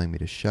were telling me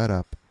to shut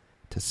up,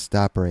 to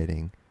stop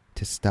writing,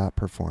 to stop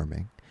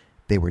performing.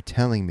 They were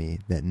telling me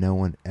that no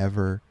one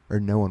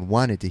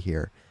wanted to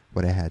hear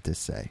what I had to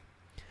say."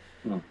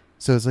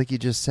 So it's like you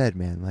just said,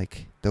 man,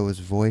 like those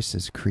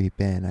voices creep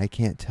in. I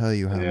can't tell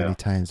you how many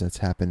times that's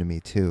happened to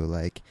me too.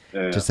 Like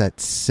just that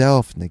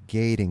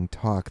self-negating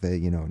talk that,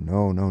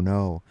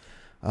 no.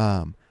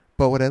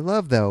 But what I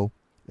love though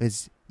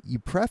is you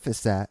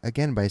preface that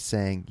again by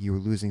saying you were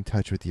losing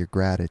touch with your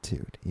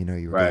gratitude.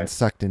 You were getting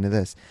sucked into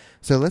this.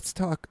 So let's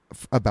talk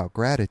about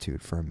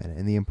gratitude for a minute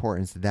and the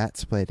importance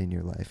that's played in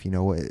your life.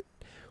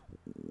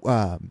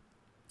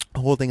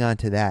 Holding on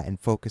to that and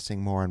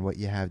focusing more on what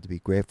you have to be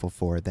grateful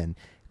for than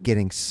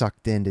getting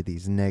sucked into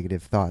these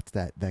negative thoughts,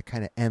 that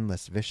kind of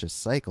endless vicious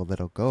cycle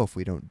that'll go if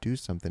we don't do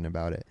something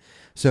about it.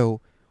 So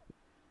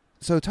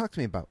talk to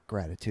me about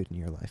gratitude in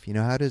your life.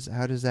 How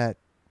does that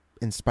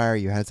inspire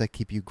you? How does that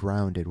keep you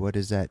grounded? What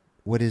is that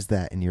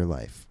in your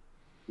life?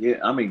 Yeah,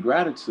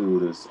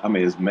 gratitude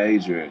is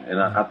major, and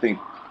I think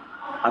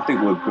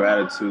with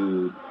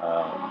gratitude,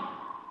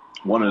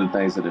 one of the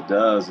things that it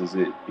does is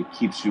it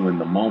keeps you in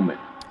the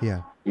moment.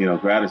 Yeah.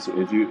 Gratitude.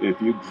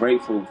 If you're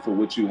grateful for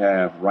what you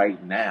have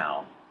right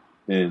now,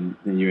 then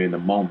you're in the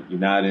moment. You're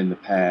not in the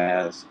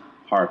past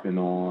harping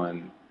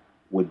on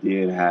what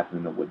did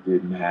happen or what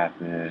didn't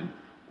happen,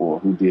 or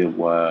who did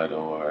what,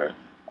 or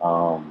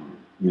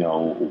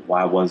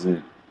why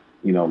wasn't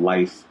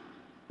life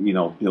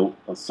built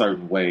a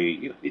certain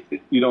way.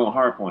 You don't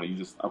harp on it. You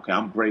just, okay,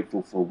 I'm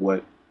grateful for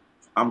breathing.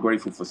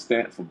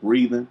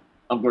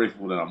 I'm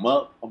grateful that I'm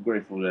up. I'm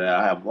grateful that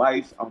I have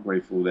life. I'm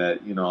grateful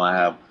that I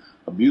have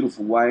a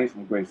beautiful wife.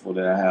 I'm grateful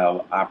that I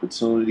have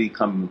opportunity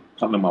coming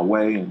my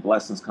way and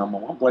blessings come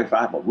on. I'm grateful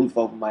I have a roof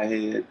over my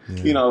head.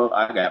 You Yeah. know,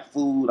 I got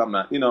food. I'm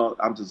not, you know,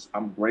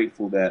 I'm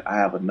grateful that I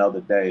have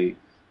another day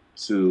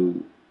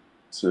to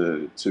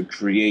to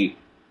create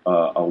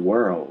a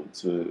world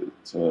to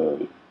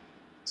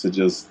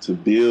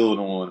build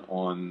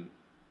on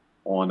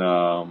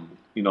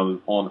you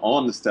know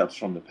on the steps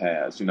from the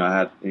past. You know, I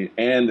had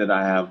and that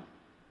I have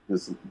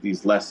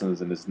these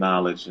lessons and this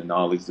knowledge and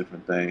all these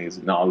different things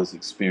and all this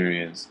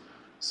experience,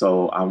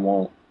 so I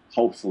won't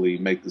hopefully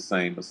make the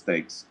same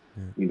mistakes,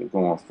 Yeah. you know,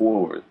 going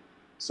forward.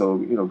 So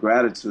you know,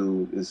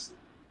 gratitude is,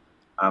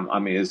 I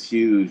mean, it's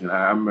huge. And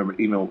I remember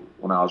even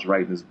when I was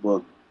writing this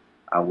book,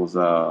 I was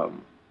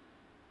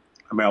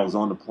I mean, I was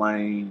on the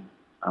plane.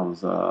 I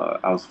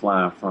was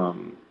flying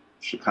from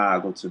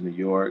Chicago to New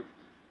York,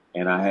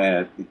 and I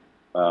had,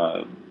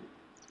 um,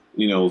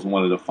 you know, it was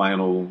one of the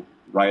final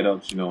write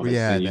ups. You know, they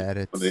Yeah, send the you,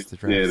 edits, the yeah,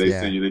 drafts.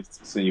 Yeah. they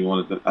send you one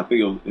of the. I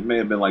think it may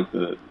have been like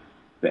the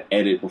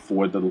edit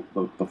before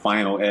the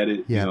final edit.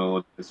 You Yeah.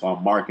 know, so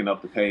I'm marking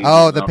up the pages,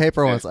 Oh, and the I'm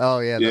paper ones. Oh,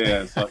 yeah.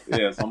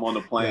 so I'm on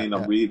the Yeah, plane.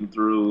 I'm yeah. reading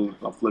through.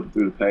 I'm flipping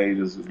through the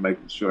pages, just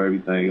making sure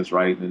everything is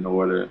right and in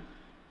order.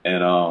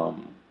 And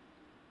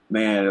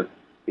man,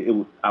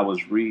 I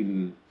was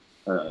reading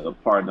a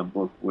part in the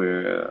book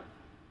where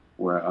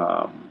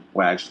I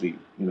actually,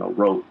 you know,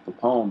 wrote the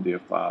poem "Dear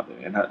Father,"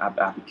 and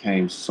I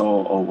became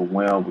so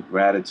overwhelmed with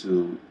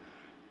gratitude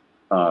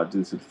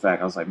due to the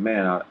fact I was like,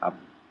 man, I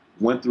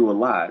went through a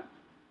lot,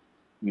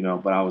 you know,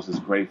 but I was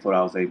just grateful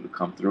I was able to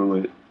come through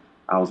it.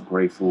 I was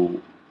grateful,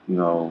 you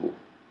know,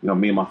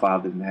 me and my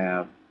father didn't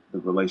have the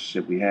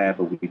relationship we had,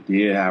 but we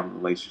did have a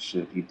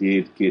relationship. He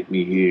did get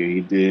me here.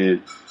 He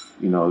did,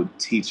 you know,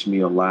 teach me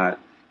a lot.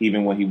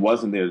 Even when he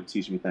wasn't there to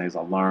teach me things,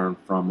 I learned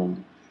from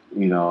him,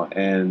 you know,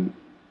 and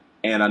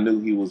I knew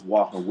he was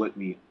walking with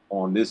me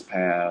on this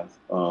path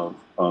of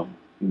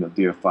you know,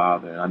 dear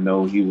Father. And I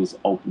know he was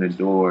opening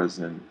doors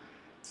and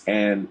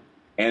and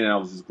I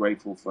was just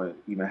grateful for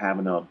even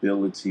having the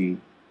ability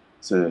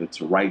to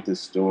write this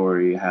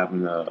story,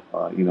 having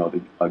you know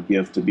a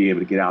gift to be able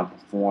to get out and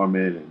perform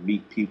it and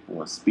meet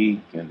people and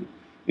speak, and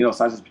you know,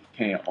 so I just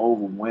became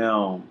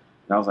overwhelmed.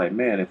 And I was like,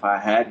 man, if I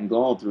hadn't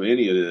gone through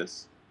any of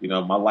this, you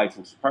know, my life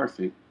was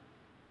perfect.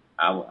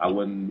 I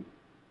wouldn't,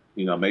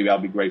 you know, maybe I'll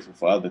be grateful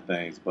for other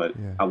things, but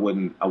Yeah. I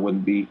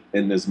wouldn't be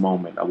in this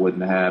moment. I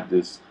wouldn't have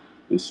this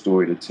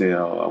story to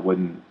tell.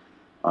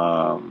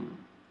 Um,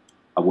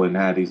 I wouldn't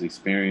have these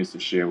experiences to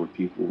share with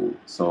people.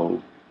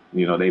 So,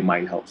 you know, they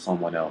might help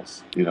someone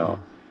else, you Yeah. know.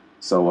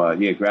 So,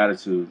 yeah,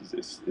 gratitude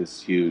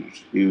is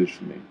huge, huge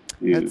for me.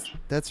 Huge.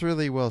 That's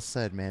really well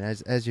said, man.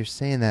 As you're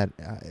saying that,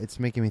 it's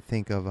making me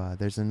think of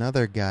there's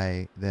another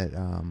guy that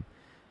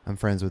I'm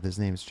friends with. His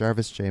name's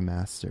Jarvis J.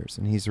 Masters,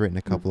 and he's written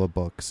a couple of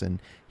books.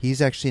 And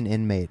he's actually an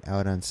inmate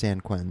out on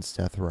San Quentin's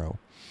death row,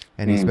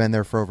 and he's Mm, been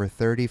there for over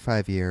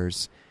 35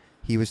 years.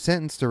 He was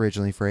sentenced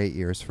originally for 8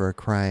 years for a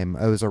crime.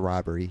 It was a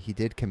robbery. He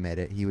did commit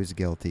it. He was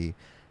guilty.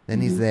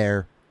 Then he's mm,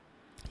 there.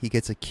 He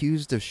gets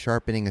accused of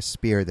sharpening a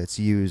spear that's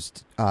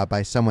used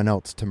by someone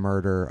else to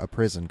murder a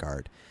prison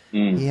guard.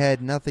 He mm,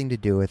 had nothing to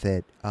do with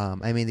it.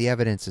 I mean, the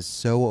evidence is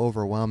so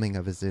overwhelming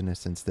of his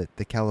innocence that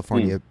the mm,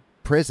 California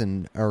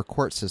prison or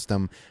court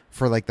system,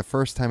 for like the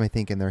first time I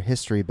think in their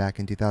history back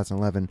in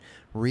 2011,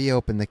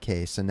 reopened the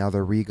case, and now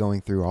they're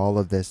re-going through all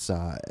of this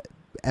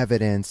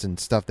evidence and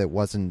stuff that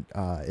wasn't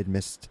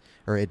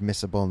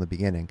admissible in the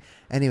beginning.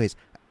 Anyways,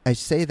 I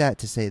say that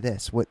to say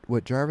this: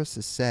 what Jarvis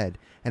has said,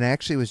 and I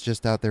actually was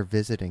just out there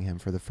visiting him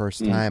for the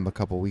first mm, time a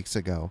couple weeks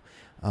ago.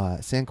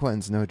 San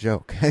Quentin's no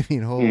joke. I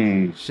mean, holy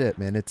mm, shit,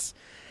 man! It's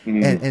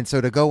mm, and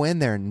so to go in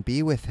there and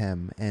be with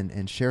him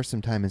and share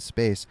some time and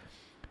space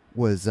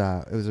was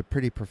it was a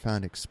pretty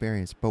profound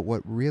experience. But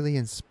what really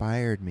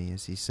inspired me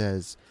is he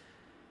says,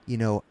 you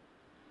know,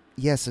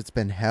 yes, it's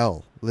been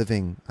hell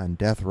living on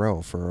death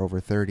row for over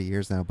 30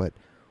 years now, but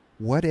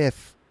what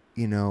if,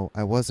 you know,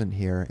 I wasn't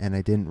here and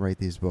I didn't write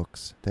these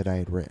books that I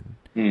had written?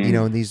 You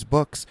know, mm, and these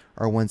books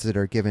are ones that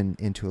are given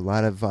into a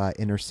lot of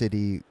inner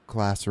city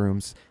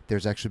classrooms.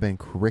 There's actually been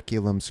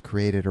curriculums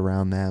created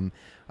around them.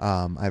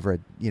 I've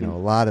read, you know, a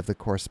lot of the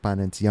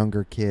correspondence.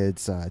 Younger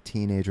kids,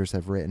 teenagers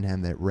have written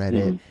him that read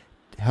it, mm,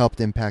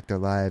 helped impact their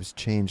lives,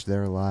 change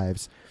their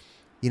lives.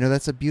 You know,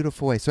 that's a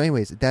beautiful way. So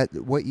anyways, that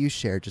what you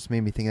shared just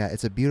made me think that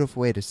it's a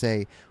beautiful way to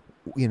say,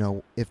 you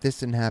know, if this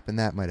didn't happen,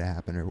 that might have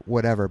happened or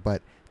whatever,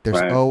 but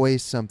there's right.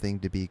 always something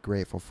to be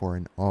grateful for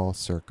in all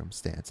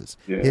circumstances.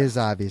 Yeah. His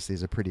obviously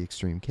is a pretty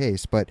extreme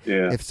case, but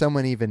Yeah. if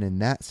someone even in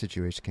that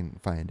situation can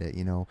find it,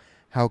 you know,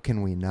 how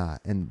can we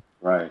not?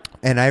 Right.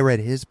 And I read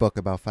his book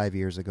about 5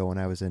 years ago when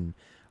I was in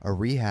a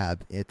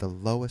rehab at the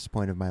lowest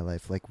point of my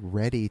life, like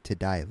ready to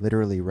die,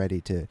 literally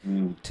ready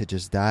Mm, to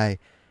just die.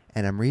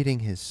 And I'm reading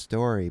his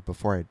story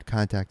before I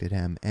contacted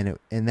him, and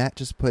that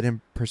just put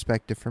in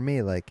perspective for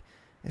me, like,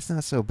 it's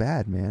not so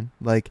bad, man.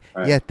 Like,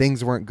 Right. yeah,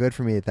 things weren't good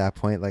for me at that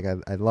point. Like,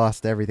 I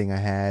lost everything I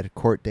had,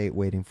 court date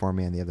waiting for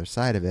me on the other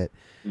side of it.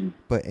 Mm.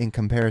 But in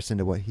comparison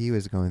to what he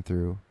was going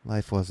through,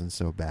 life wasn't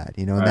so bad,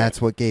 you know. And Right.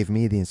 that's what gave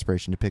me the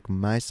inspiration to pick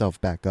myself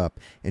back up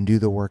and do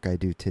the work I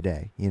do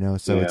today, you know.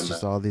 So Yeah, it's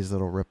just man. all these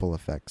little ripple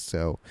effects.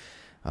 So,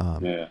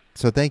 Yeah.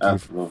 so thank you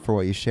Absolutely. for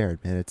what you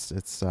shared, man. It's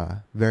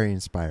very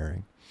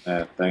inspiring.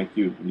 Thank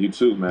you. You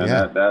too, man.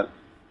 Yeah,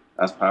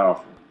 That's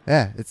powerful.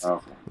 yeah.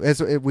 Powerful.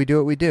 We do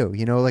what we do,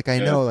 you know. Like I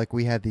Yeah. know, like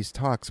we had these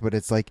talks, but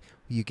it's like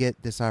you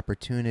get this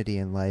opportunity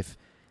in life,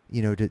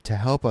 you know, to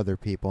help other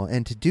people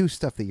and to do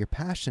stuff that you're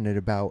passionate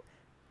about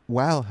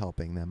while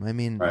helping them. I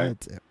mean,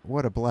 Right.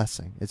 what a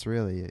blessing. It's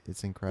Yeah.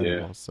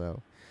 incredible.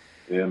 So,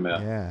 Yeah,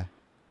 man.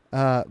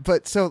 yeah.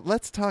 But so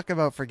let's talk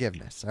about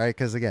forgiveness, all right?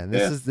 Because again,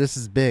 Yeah. this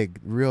is big,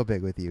 real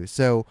big with you.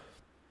 So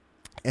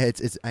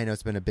it's I know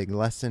it's been a big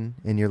lesson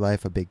in your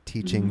life, a big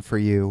teaching Hmm. for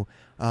you.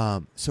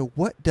 So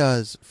what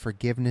does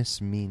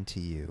forgiveness mean to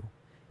you,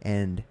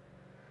 and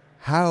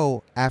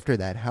how after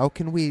that, how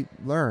can we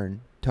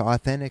learn to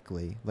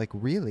authentically, like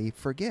really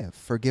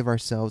forgive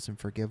ourselves and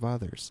forgive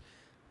others?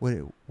 What do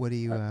you what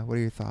are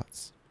your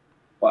thoughts?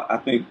 Well, I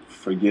think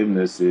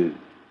forgiveness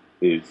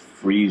it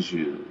frees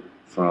you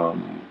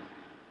from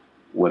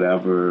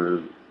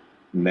whatever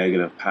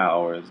negative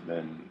power has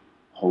been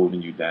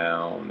holding you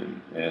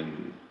down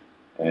and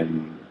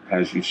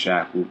has you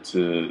shackled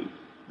to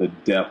the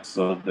depths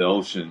of the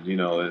ocean,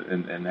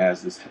 and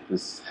has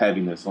this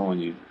heaviness on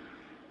you.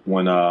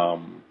 When I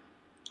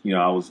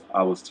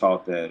was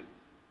taught that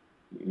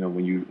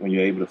when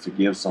you're able to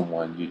forgive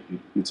someone,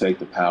 you take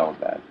the power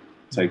back.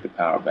 Take the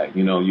power back.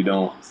 You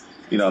don't.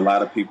 A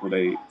lot of people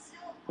they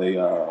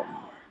um,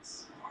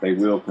 they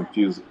will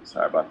confuse.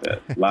 Sorry about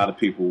that. A lot of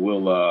people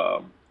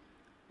will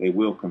they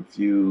will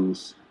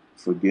confuse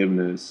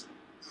forgiveness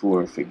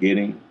for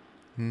forgetting,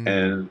 Hmm.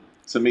 and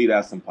to me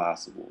that's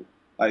impossible.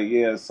 Like,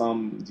 yeah,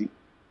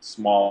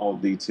 small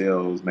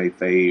details may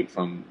fade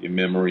from your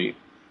memory,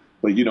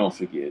 but you don't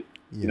forget.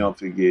 You Yeah. don't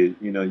forget.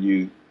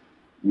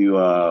 You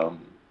a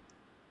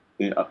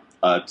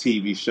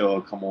TV show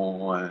will come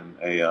on,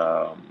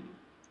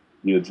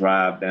 you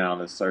drive down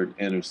a certain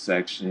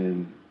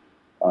intersection,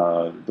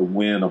 the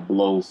wind will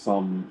blow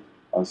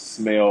a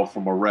smell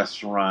from a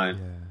restaurant.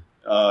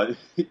 Yeah. Uh,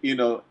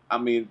 I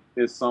mean,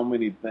 there's so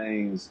many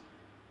things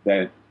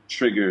that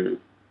trigger,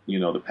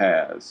 the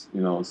past.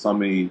 So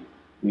many,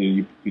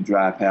 you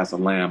drive past a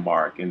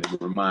landmark and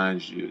it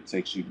reminds you, it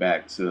takes you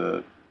back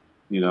to,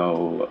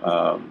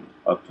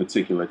 a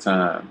particular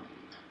time.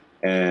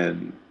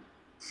 And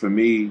for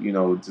me,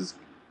 just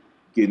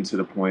getting to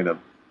the point of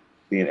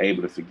being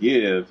able to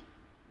forgive,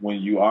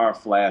 when you are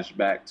flashed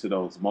back to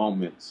those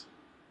moments,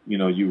 you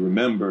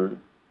remember,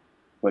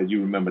 but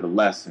you remember the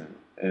lesson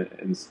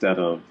instead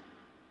of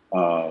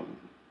um,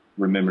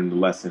 remembering the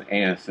lesson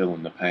and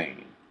feeling the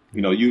pain.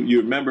 You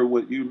remember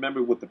what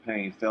the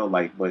pain felt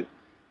like, but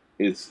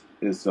it's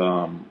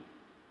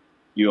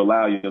you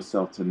allow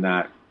yourself to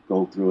not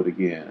go through it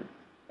again.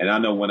 And I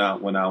know when I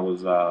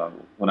was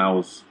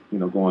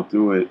going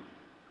through it,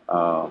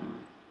 um,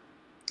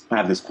 I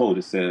have this quote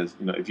that says,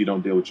 if you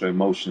don't deal with your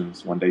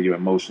emotions, one day your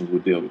emotions will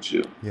deal with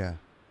you. Yeah.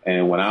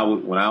 And when I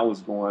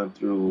was going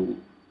through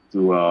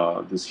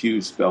this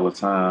huge spell of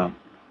time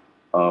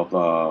of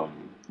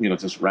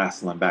just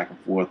wrestling back and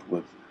forth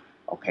with,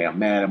 okay, I'm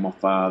mad at my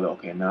father.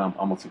 Okay, now I'm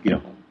gonna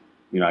forgive him.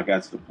 I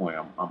got to the point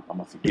I'm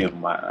gonna forgive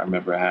him. I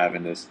remember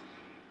having this.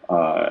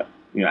 Uh,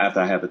 After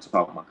I had to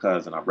talk with my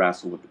cousin, I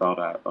wrestled with the thought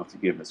of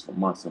forgiveness for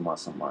months and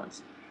months and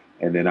months.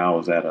 And then I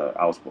was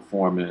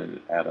performing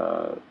at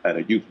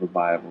a youth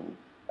revival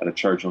at a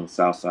church on the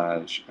south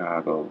side of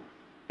Chicago,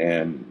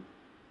 and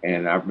I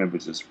remember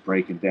just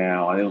breaking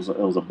down. It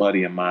was a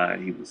buddy of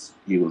mine. He was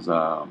he was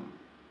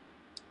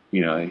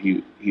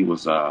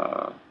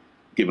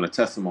giving a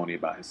testimony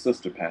about his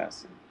sister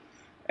passing,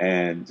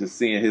 and just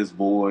seeing his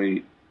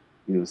void,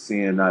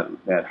 seeing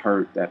that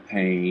hurt, that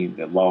pain,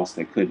 that loss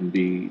that couldn't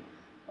be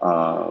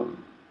uh,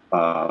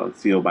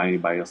 feel by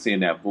anybody else.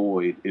 Seeing that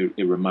void,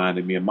 it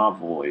reminded me of my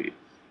void,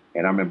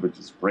 and I remember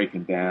just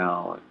breaking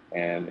down.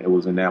 And it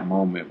was in that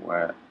moment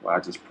where I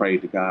just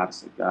prayed to God. I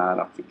said, God,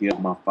 I forgive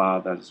my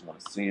father. I just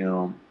want to see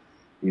him.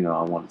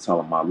 I want to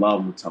tell him I love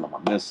him, tell him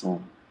I miss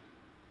him,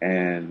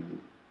 and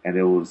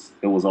it was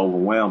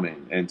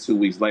overwhelming. And 2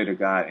 weeks later,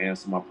 God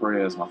answered my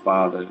prayers. My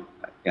father,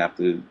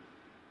 after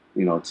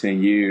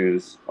 10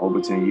 years, over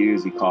 10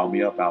 years, he called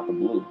me up out the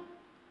blue,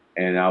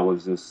 and it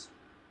was just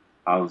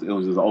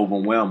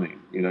overwhelming.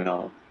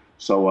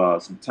 So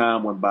some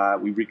time went by,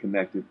 we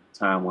reconnected.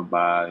 Time went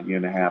by. A year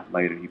and a half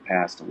later, he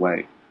passed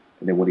away.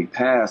 And then when he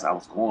passed, I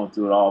was going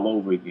through it all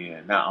over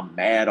again. Now I'm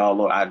mad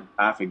all over.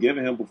 I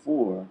forgiven him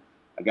before.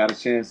 I got a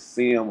chance to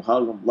see him,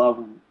 hug him, love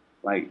him,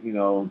 like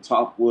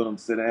talk with him,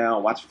 sit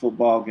down, watch a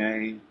football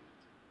game.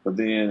 But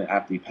then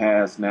after he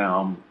passed,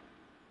 now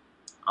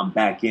I'm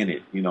back in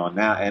it,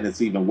 now, and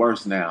it's even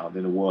worse now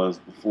than it was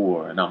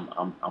before, and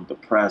I'm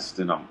depressed,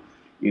 and I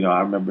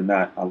remember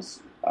not, I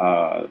was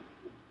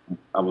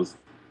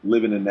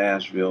living in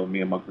Nashville,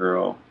 me and my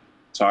girl,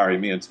 Tari,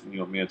 me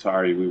and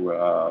Tari, we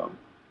were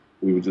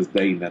just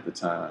dating at the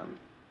time.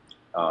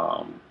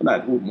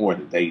 Not more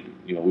than dating.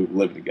 We were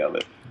living together.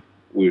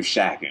 We were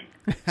shacking.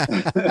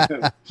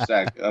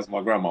 Shack. That's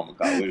my grandmama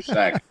called it. We were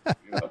shacking.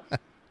 You know.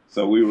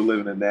 So we were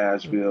living in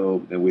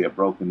Nashville, and we had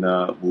broken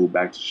up, moved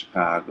back to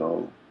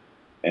Chicago,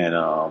 and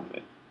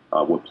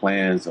with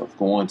plans of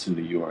going to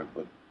New York,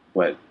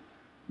 but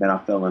man, I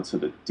fell into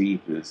the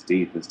deepest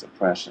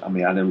depression. I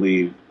mean, I didn't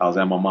leave. I was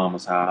at my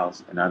mama's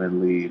house, and I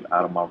didn't leave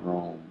out of my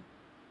room,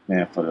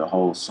 man, for the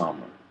whole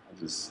summer. I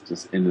was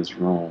just in this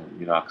room.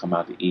 I come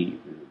out to eat,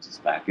 and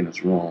just back in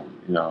this room.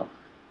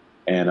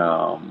 And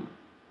I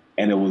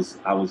was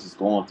just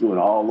going through it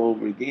all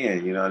over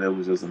again. And it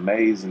was just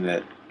amazing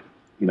that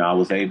I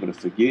was able to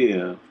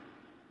forgive.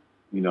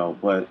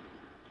 But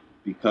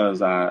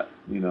because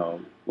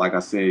like I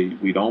said,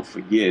 we don't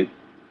forget.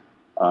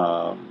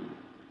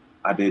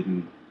 I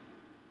didn't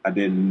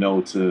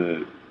know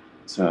to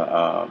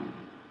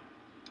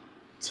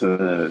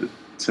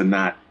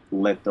not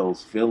let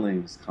those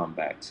feelings come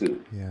back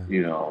too.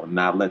 Yeah.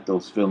 Not let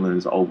those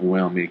feelings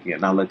overwhelm me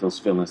again. Not let those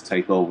feelings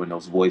take over and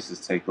those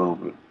voices take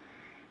over.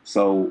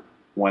 So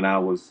when I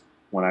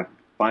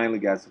finally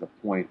got to the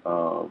point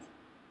of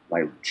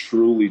like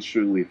truly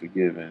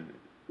forgiving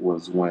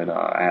was when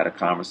I had a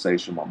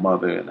conversation with my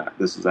mother, and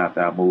this was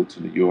after I moved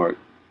to New York,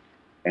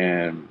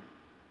 and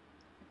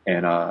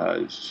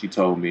she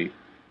told me,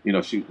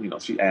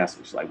 she asked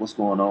me, she's like, "What's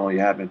going on? You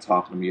haven't been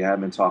talking to me. You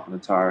haven't been talking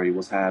to Tari.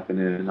 What's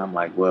happening?" And I'm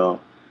like, "Well,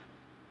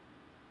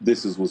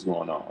 this is what's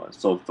going on."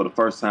 So for the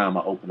first time,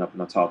 I opened up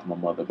and I talked to my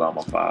mother about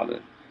my father,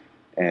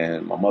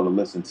 and my mother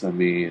listened to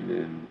me, and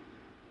then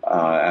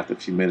after a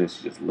few minutes,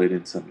 she just lit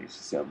into me. She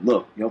said,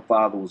 "Look, your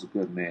father was a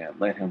good man.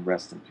 Let him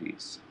rest in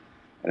peace."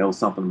 And it was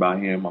something about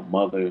hearing my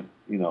mother,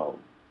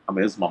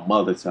 it's my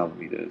mother telling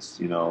me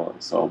this,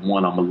 So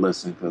one, I'm gonna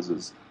listen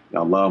because I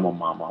love my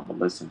mama. I'm gonna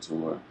listen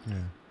to her.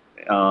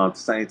 Yeah. At the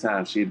same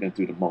time, she had been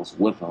through the most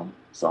with him.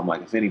 So I'm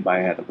like, if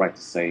anybody had the right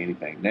to say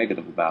anything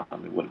negative about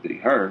him, it would have been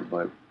her.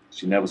 But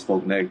she never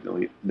spoke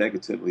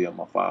negatively of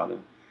my father.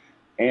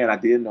 And I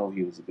did know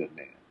he was a good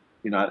man.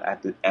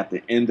 At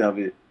the end of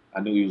it, I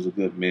knew he was a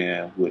good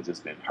man who had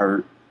just been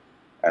hurt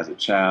as a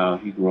child.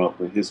 He grew up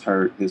with his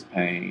hurt, his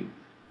pain,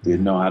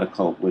 didn't know how to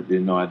cope with it,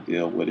 didn't know how to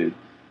deal with it,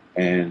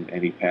 and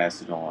he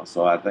passed it on.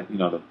 So I think,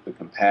 the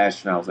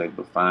compassion I was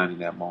able to find in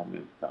that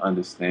moment, the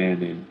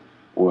understanding,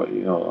 or,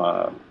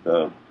 and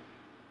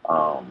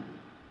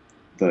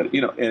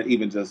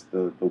even just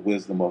the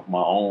wisdom of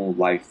my own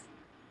life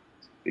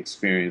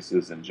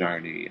experiences and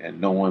journey, and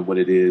knowing what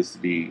it is to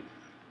be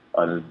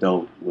an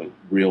adult with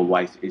real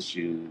life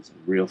issues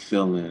and real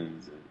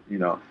feelings,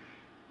 and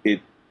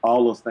it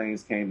all those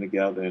things came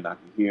together, and I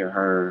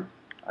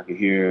could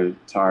hear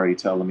Tari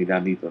telling me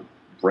that I need to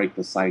break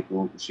the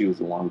cycle. She was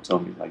the one who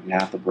told me, like, you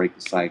have to break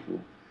the cycle.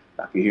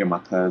 I could hear my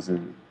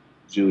cousin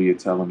Julia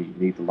telling me, you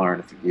need to learn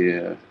to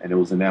forgive. And it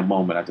was in that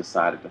moment I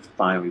decided to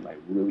finally, like,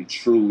 really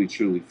truly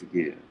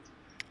forgive.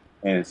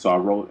 And so I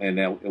wrote, and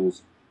it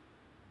was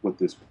with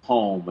this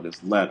poem, with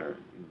this letter,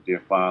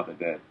 Dear Father,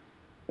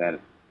 that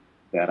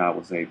I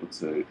was able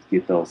to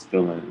get those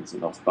feelings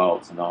and those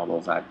thoughts and all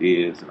those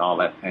ideas and all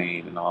that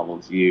pain and all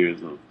those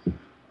years of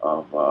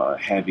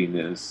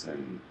heaviness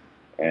and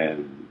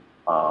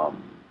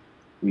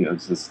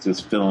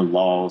just feeling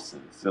lost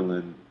and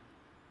feeling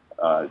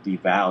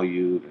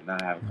devalued, and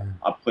not having.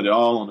 I put it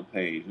all on the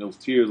page. There was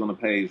tears on the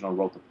page when I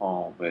wrote the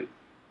poem, but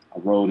I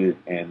wrote it,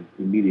 and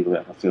immediately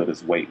I feel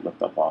this weight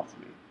lift up off of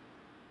me.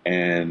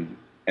 And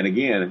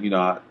again,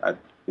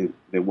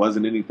 there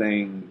wasn't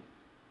anything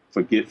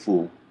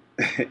forgetful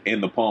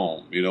in the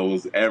poem. It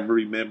was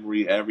every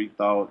memory, every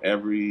thought,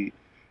 every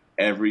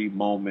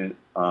moment,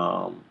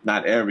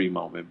 not every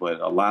moment, but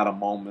a lot of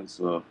moments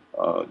of,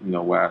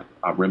 where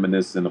I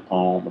reminisce in the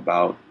poem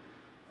about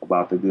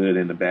the good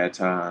and the bad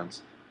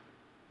times.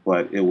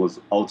 But it was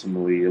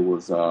ultimately, it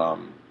was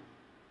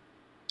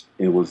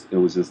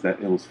just that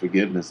it was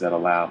forgiveness that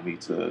allowed me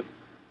to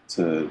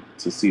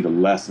see the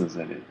lessons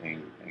in it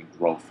and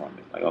grow from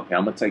it. Like, okay,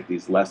 I'm gonna take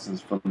these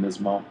lessons from these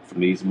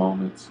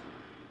moments,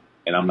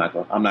 and I'm not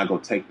gonna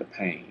take the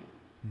pain.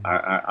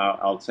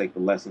 I'll take the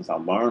lessons I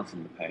learned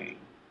from the pain,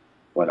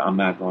 but I'm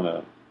not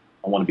gonna.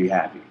 I want to be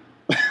happy.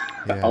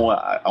 Yeah.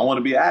 I want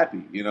to be happy.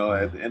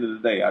 At the end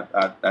of the day,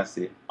 that's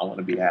it. I want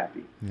to be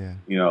happy. Yeah.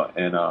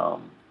 And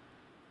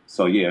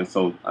so yeah.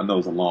 So I know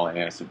it's a long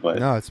answer, but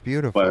no, it's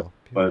beautiful.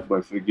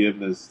 But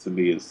forgiveness to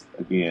me is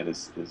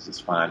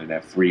just finding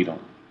that freedom.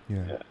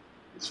 Yeah.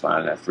 It's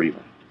finding that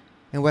freedom.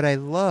 And what I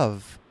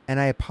love, and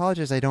I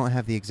apologize I don't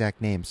have the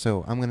exact name,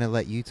 so I'm going to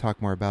let you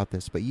talk more about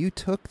this, but you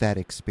took that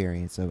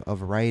experience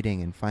of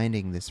writing and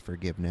finding this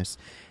forgiveness,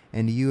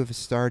 and you have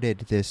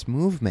started this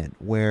movement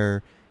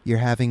where you're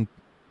having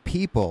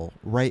people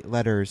write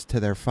letters to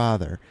their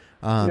father.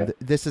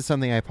 This is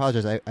something I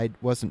apologize. I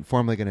wasn't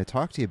formally going to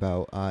talk to you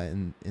about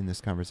in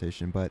this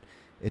conversation, but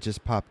it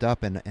just popped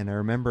up, and I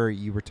remember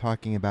you were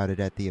talking about it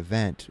at the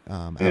event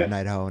out in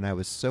Idaho, and I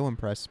was so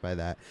impressed by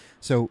that.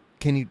 So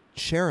can you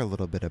share a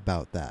little bit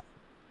about that?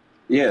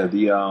 Yeah,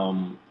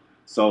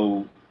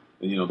 so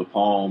the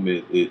poem,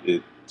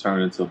 it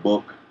turned into a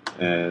book,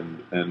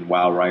 and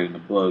while writing the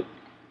book,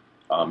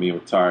 me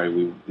and Tari,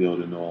 we were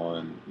building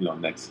on,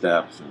 next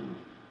steps and,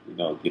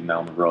 getting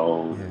down the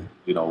road,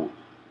 Yeah. and,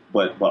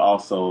 but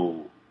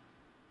also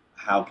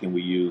how can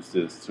we use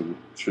this to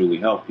truly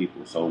help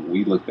people? So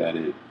we looked at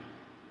it,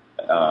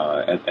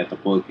 at the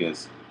book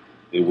as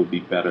it would be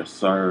better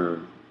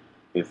served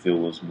if it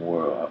was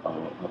more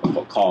of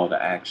a call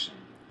to action.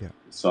 Yeah.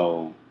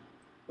 So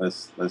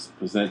let's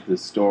present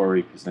this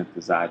story, present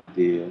this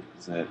idea,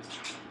 present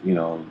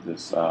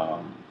this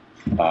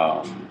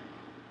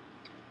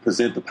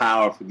present the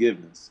power of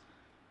forgiveness,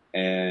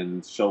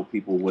 and show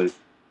people what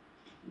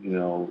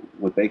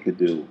they could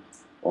do,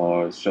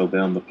 or show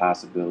them the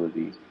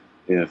possibility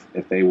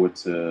if they were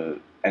to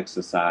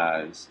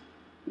exercise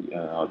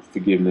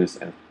forgiveness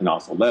and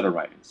also letter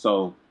writing.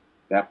 So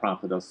that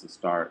prompted us to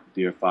start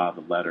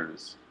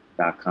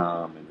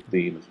DearFatherLetters.com, and the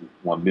theme is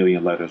 1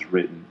 million letters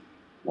written,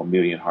 1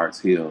 million hearts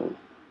healed.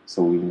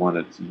 So we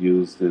wanted to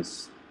use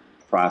this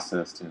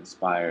process to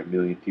inspire 1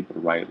 million people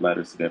to write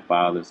letters to their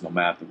fathers, no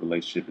matter if the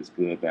relationship is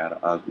good, bad, or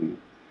ugly,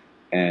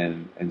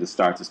 and to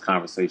start this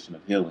conversation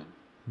of healing.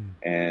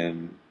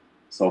 And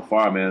so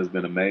far, man, it's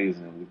been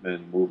amazing. We've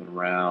been moving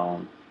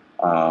around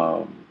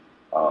a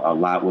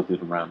lot with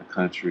it around the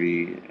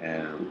country,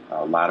 and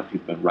a lot of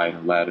people been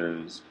writing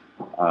letters.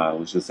 I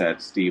was just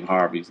at Steve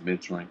Harvey's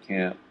mentoring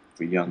camp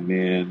for young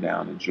men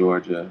down in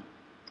Georgia.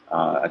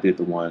 I did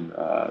the one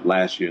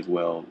last year as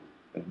well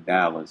in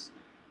Dallas,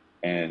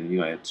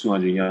 and I had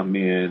 200 young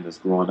men that's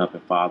growing up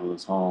in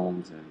fatherless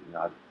homes, and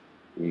I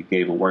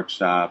gave a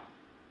workshop,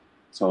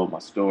 told my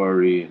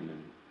story, and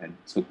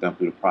took them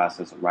through the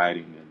process of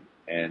writing,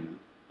 and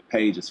the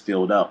page is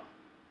filled up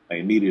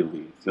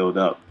immediately, filled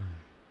up,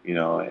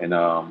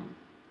 and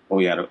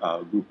we had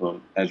a group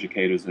of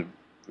educators in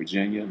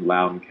Virginia,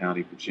 Loudoun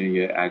County,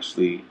 Virginia,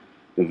 actually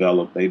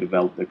developed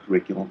the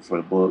curriculum for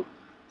the book.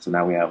 So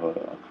now we have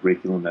a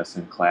curriculum that's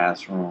in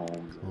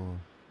classrooms. Cool.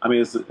 I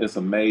mean, it's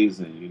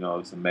amazing,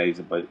 it's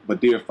amazing. But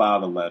Dear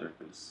Father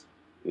Letters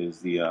is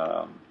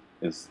the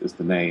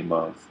name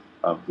of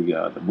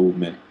the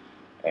movement,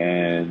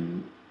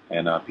 and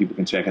people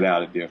can check it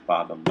out at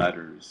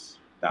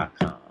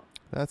DearFatherLetters.com.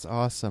 That's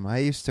awesome. I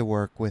used to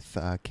work with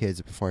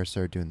kids before I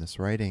started doing this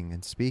writing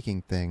and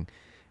speaking thing,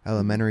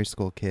 elementary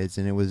school kids,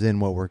 and it was in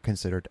what were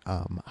considered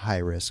high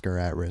risk or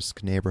at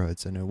risk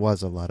neighborhoods, and it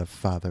was a lot of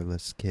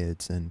fatherless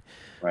kids. And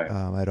Right.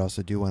 I'd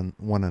also do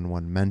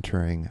one-on-one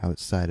mentoring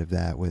outside of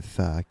that with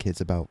kids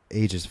about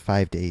ages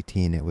 5 to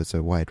 18. It was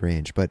a wide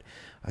range, but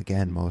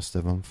again, most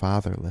of them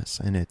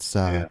fatherless, and it's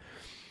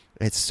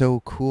it's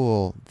so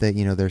cool that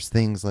there's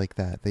things like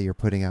that you're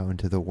putting out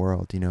into the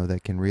world,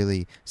 that can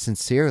really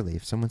sincerely,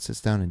 if someone sits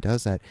down and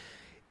does that,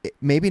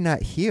 maybe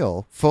not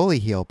fully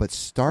heal, but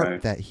start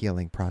Right. that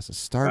healing process,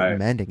 start Right.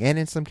 mending. And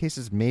in some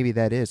cases, maybe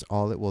that is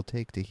all it will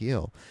take to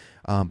heal.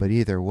 But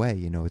either way,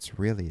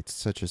 it's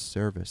such a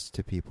service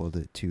to people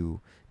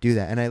to do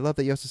that. And I love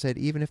that you also said,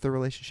 even if the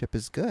relationship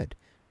is good,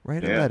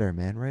 write a letter,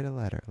 man, write a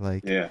letter.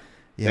 Like, Yeah,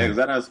 yeah, because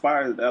that'll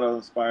inspire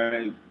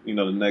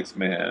the next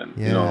man,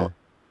 yeah,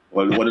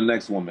 or the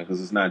next woman,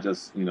 because it's not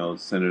just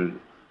centered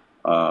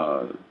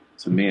to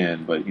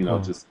men, but Cool.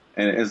 just,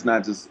 and it's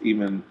not just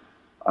even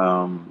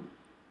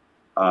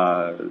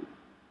uh,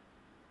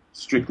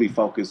 strictly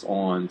focused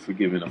on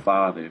forgiving a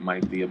father. It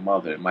might be a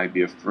mother, it might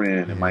be a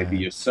friend, it might be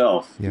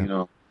yourself,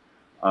 Yeah.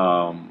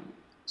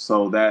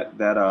 So but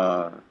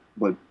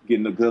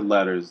getting the good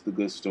letters, the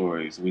good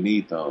stories, we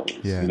need those.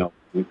 Yeah.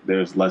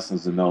 There's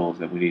lessons in those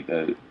that we need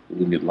to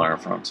learn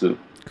from too.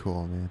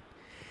 Cool, man.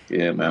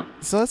 Yeah, man.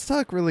 So let's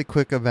talk really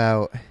quick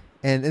about,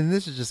 and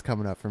this is just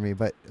coming up for me,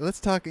 but let's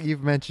talk.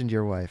 You've mentioned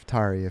your wife,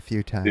 Tari, a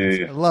few times.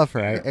 Yeah. I love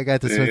her. I got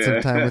to spend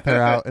some time with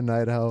her out in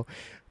Idaho.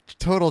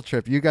 Total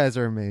trip. You guys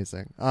are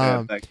amazing.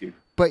 Yeah, thank you.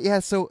 But yeah,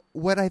 so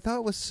what I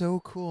thought was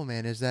so cool,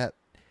 man, is that,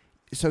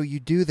 so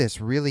you do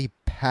this really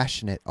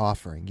passionate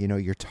offering.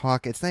 Your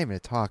talk, it's not even a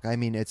talk. I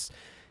mean,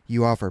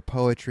 you offer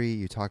poetry,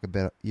 you talk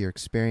about your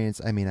experience.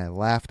 I mean, I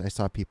laughed. I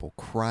saw people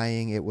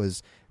crying. It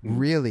was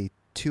really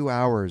 2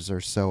 hours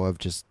or so of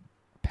just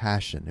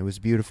passion. It was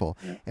beautiful.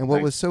 Yeah, and what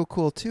thanks. was so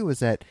cool too is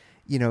that,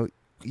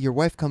 your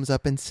wife comes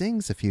up and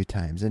sings a few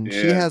times, and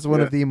she Yeah, has one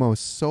yeah. of the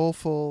most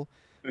soulful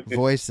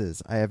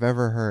voices I have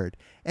ever heard.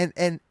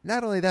 And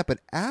not only that, but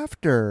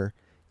after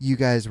you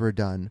guys were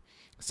done,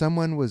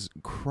 someone was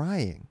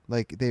crying.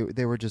 Like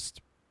they were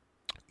just,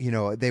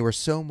 they were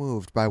so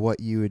moved by what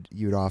you'd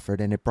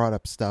offered, and it brought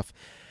up stuff.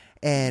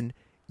 And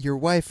your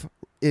wife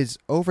is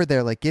over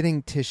there, like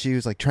getting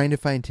tissues, like trying to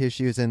find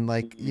tissues, and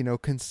like,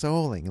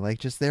 consoling, like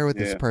just there with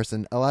this Yeah.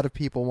 person. A lot of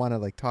people want to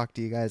like talk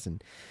to you guys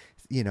and,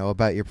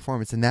 about your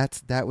performance. And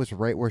that was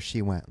right where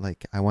she went.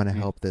 Like, I want to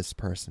help this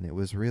person. It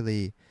was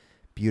really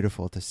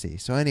beautiful to see.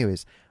 So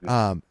anyways,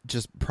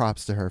 just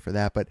props to her for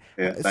that. But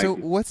Yeah, thank so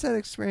you. what's that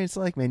experience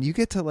like, man? You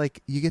get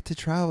to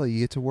travel, you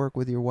get to work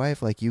with your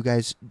wife, like you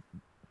guys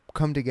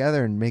come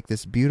together and make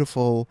this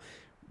beautiful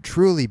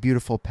truly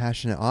beautiful,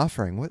 passionate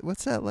offering.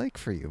 What's that like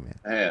for you, man?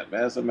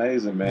 Man, it's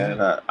amazing, Yeah,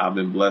 man. I've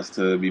been blessed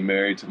to be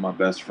married to my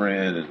best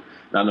friend, and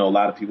I know a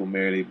lot of people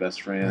marry their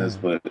best friends,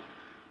 yeah,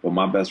 but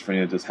my best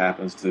friend just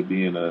happens to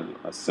be in a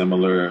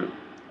similar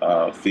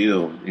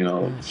field. You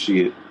know, nice.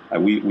 she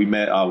like we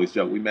met. I always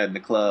joke we met in the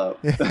club,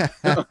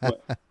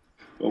 but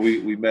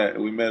we met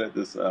at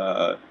this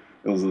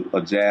it was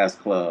a jazz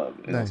club,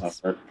 and it was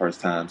her Nice.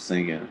 first time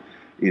singing,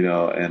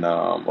 and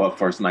well,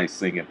 first night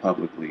singing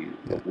publicly,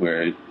 Yeah.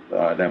 where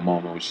that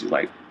moment when she's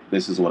like,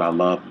 this is what I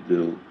love to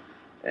do,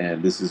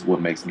 and this is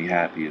what makes me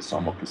happy, so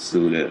I'm Mm. gonna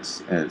pursue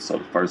this. And so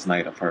the first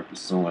night of her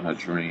pursuing her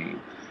dream,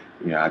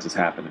 I just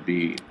happened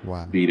to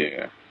Wow. be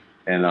there.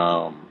 And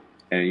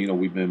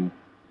we've been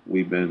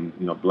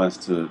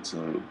blessed to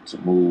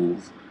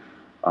move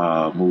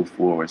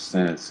forward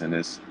since. And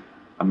it's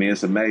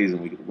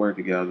amazing. We get to work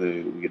together,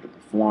 we get to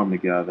perform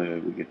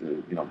together, we get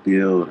to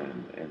build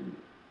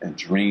and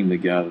dream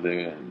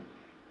together,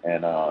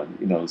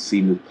 and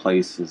see new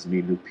places,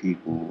 meet new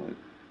people.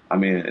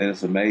 And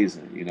it's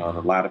amazing. And a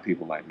Yeah. lot of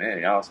people like, man,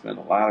 y'all spend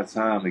a lot of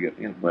time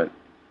together. But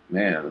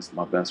man, it's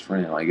my best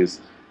friend. Like,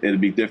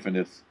 it'd be different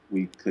if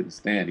we couldn't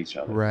stand each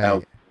other. That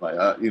was Right.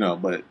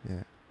 like, but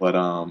Yeah. but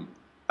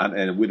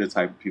and we're the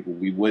type of people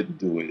we wouldn't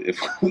do it if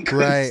we couldn't.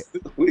 Right.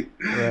 We,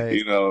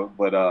 Right.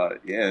 But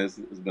yeah, it's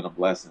been a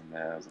blessing,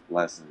 man. It's a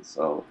blessing.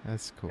 So,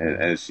 That's cool,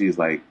 man. and she's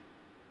like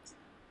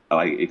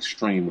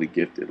extremely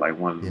gifted. Like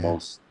one of the Yeah.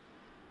 most.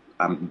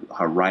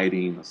 Her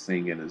writing, her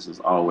singing is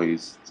just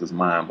always just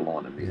mind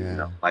blowing to me.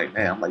 Yeah. Like,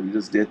 man, Yeah. I'm like, you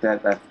just did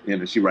that.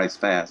 She writes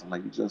fast. I'm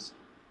like, you just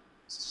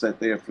sat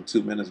there for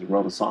 2 minutes and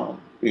wrote a song.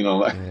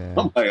 Like Yeah.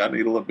 I'm like, I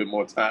need a little bit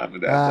more time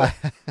than that.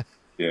 But Ah,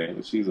 yeah,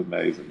 she's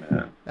amazing,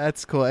 man.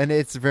 that's cool, and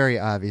it's very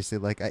obviously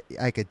like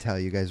I could tell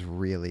you guys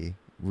really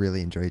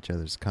really enjoy each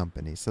other's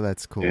company. So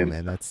that's cool, And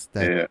man. That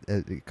yeah,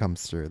 it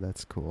comes through.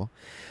 That's cool.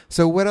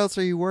 So what else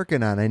are you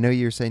working on? I know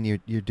you're saying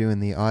you're doing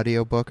the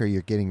audiobook, or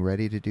you're getting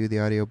ready to do the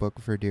audiobook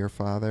for Dear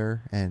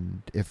Father,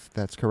 and if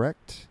that's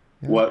correct.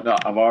 Yeah. well, no,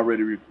 I've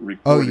already Oh,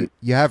 recorded.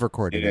 you have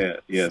recorded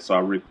it. Yeah, yeah. So I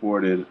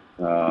recorded.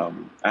 I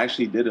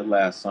actually did it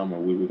last summer.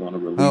 We were going to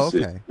Oh, release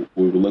it. okay.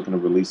 We were looking to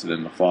release it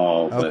in the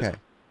fall, but Okay.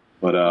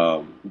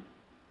 but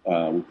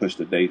we pushed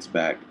the dates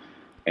back,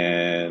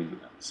 and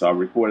so I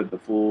recorded the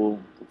full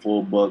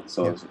book.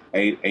 So Yep. it's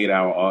an 8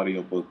 hour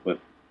audio book. But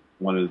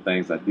one of the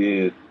things I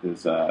did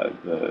is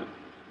the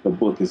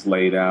book is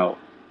laid out.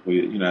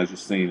 As you've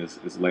seen,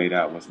 is laid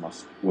out with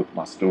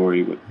my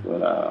story with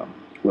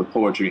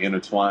poetry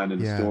intertwined in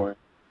the Yeah. story.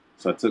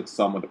 So I took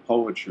some of the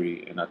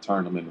poetry and I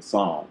turned them into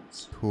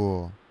songs.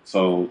 Cool.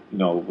 So,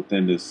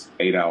 within this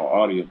 8 hour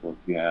audiobook,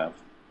 you have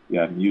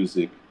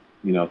music,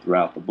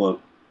 throughout the book.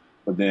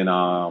 But then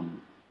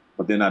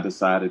I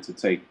decided to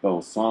take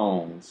those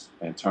songs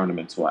and turn them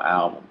into an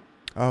album.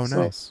 Oh,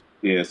 So nice.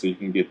 yeah, so you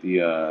can get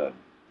the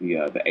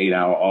 8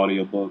 hour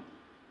audiobook,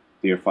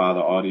 Dear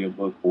Father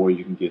audiobook, or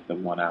you can get the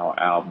 1 hour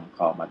album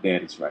called My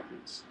Daddy's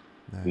Records.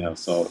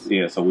 So Nice.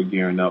 yeah, so we're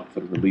gearing up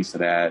for the release of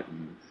that,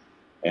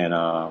 and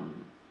uh,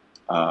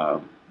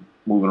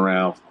 moving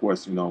around, of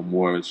course,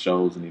 more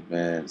shows and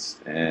events,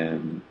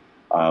 and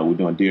we're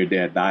doing Dear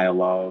Dad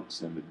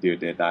Dialogues, and the Dear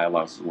Dad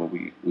Dialogues is where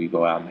we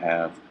go out and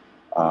have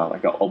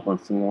like an open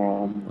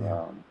forum,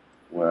 Yeah.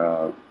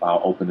 where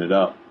I'll open it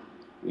up,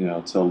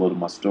 tell a little of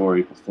my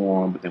story,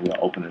 perform, but then we'll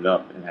open it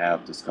up and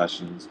have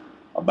discussions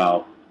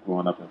about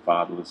growing up in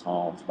fatherless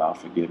homes, about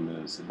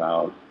forgiveness,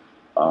 about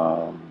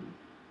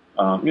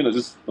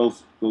just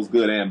those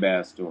good and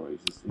bad stories,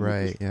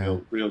 Right. just Yeah.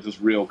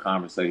 real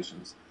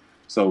conversations.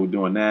 So we're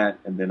doing that,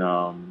 and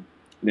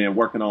then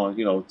working on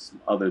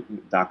some other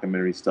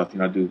documentary stuff.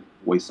 I do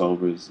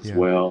voiceovers as Yeah.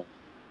 well.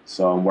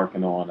 So I'm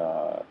working on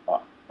a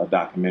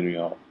documentary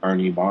on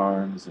Ernie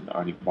Barnes, and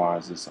Ernie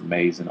Barnes is an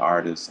amazing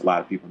artist. A lot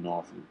of people know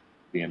him from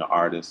being an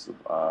artist.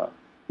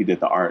 He did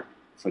the art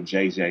for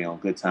JJ on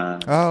Good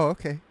Times. Oh,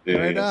 okay. Yeah,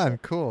 Right yeah. So on.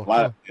 Cool. a lot Cool.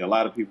 of, yeah, a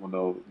lot of people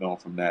know him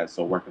from that.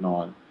 So working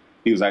on,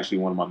 he was actually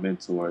one of my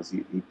mentors.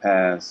 He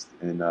passed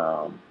in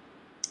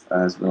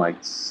it's been like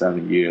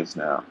 7 years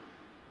now,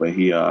 but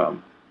he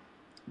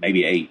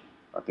maybe eight.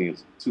 I think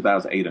it's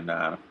 2008 or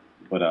nine.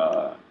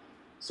 But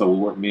so we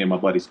work. Me and my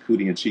buddies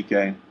Cootie and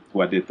Chike,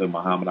 who I did the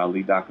Muhammad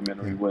Ali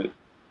documentary Yeah. with.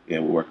 Yeah,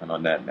 we're working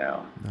on that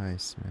now.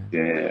 Nice, man.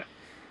 Yeah.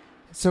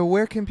 So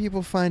where can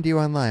people find you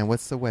online?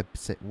 What's the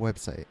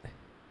website?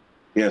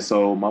 Yeah,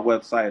 so my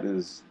website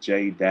is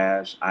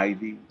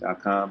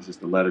j-ivy.com,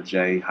 just the letter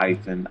J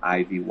hyphen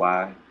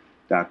ivy.com.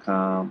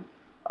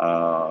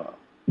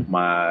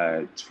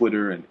 My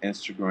Twitter and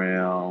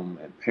Instagram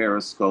and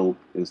Periscope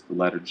is the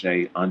letter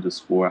J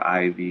underscore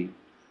Ivy.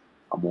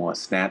 I'm on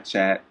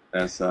Snapchat.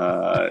 That's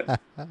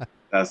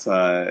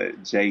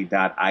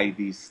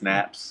J.Ivy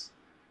snaps.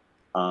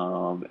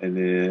 And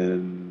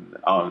then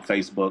on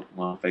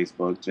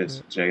Facebook,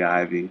 just J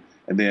Ivy.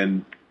 And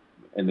then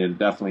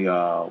definitely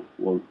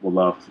we'll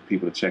love for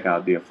people to check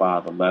out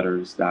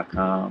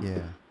dearfatherletters.com. Yeah.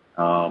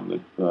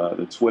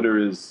 The Twitter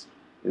is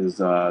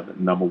the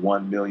number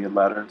 1 million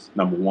letters,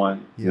 Yeah.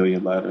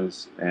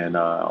 and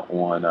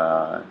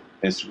on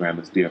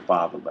Instagram is Dear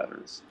Father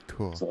Letters.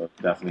 Cool. So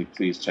definitely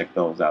please check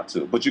those out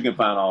too. But you can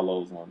find all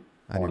those on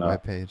your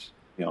webpage.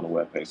 Yeah, on the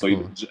webpage. So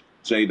Cool.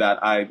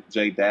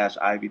 j-ivy.com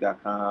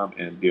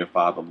and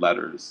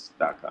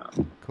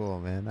dearfatherletters.com. Cool,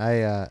 man.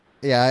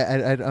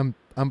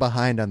 I'm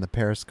behind on the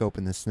Periscope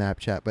and the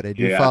Snapchat, but I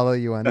do follow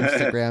you on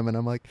Instagram, and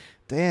I'm like,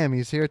 damn,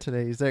 he's here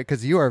today. He's there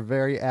because you are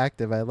very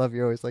active. I love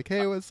you always like,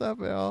 hey, what's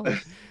up, Al?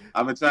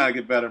 I've been trying to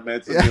get better,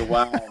 man. It took me a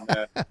while,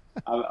 man.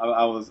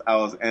 I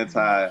was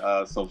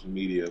anti social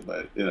media,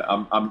 but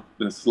I'm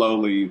been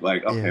slowly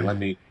like, okay, let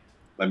me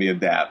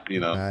adapt.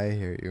 I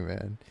hear you,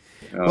 man.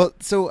 Well,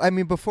 so I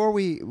mean, before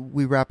we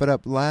wrap it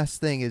up, last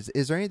thing is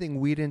there anything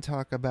we didn't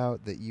talk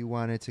about that you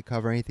wanted to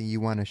cover? Anything you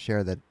want to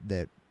share that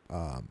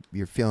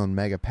you're feeling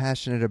mega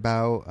passionate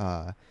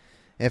about?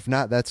 If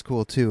not, that's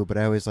cool too. But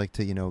I always like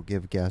to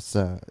give guests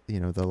the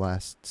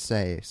last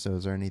say. So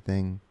is there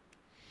anything?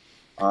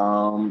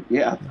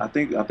 Yeah, I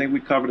think we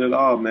covered it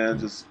all, man.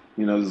 Just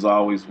just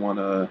always want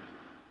to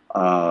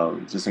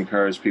just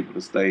encourage people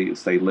to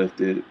stay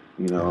lifted.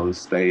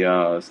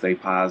 Stay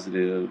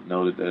positive.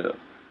 Know that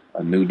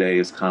a new day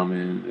is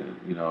coming.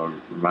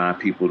 And, remind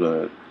people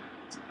to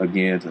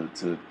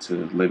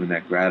live in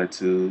that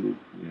gratitude.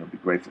 Be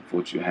grateful for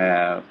what you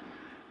have.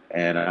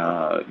 And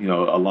a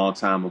long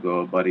time ago,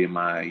 a buddy of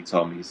mine, he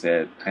told me, he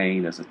said,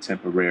 pain is a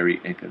temporary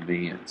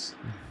inconvenience.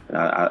 And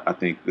I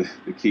think the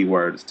key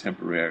word is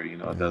temporary.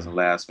 It doesn't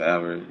last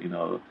forever.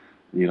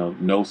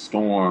 No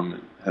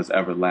storm has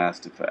ever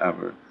lasted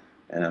forever.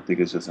 And I think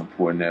it's just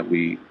important that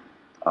we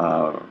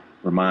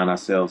remind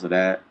ourselves of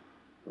that.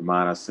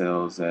 Remind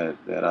ourselves that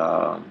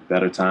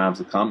better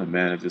times are coming,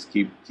 man, and just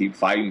keep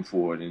fighting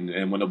for it.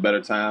 And when the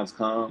better times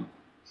come,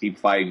 keep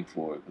fighting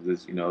for it,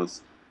 because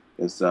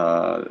it's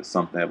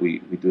something that we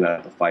do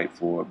have to fight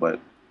for.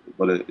 But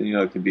it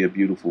can be a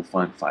beautiful,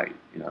 fun fight.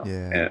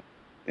 Yeah.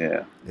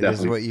 Yeah, it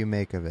is what you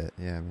make of it.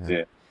 Yeah, man.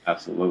 Yeah,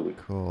 absolutely.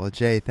 Cool. Well,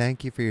 Jay,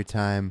 thank you for your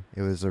time.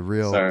 It was a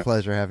real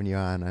pleasure having you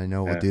on. I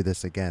know we'll do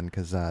this again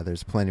because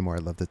there's plenty more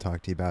I'd love to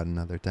talk to you about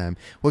another time.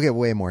 We'll get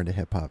way more into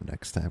hip hop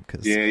next time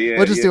because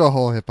we'll just do a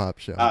whole hip hop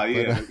show.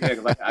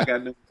 Cause I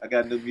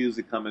got new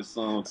music coming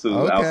soon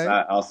too,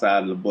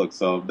 outside of the book.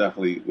 So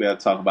definitely we have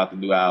to talk about the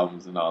new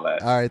albums and all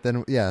that. All right,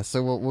 then. Yeah,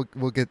 so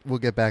we'll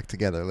get back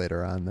together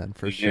later on then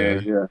for sure.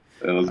 Yeah.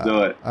 Let's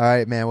do it. All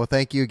right, man. Well,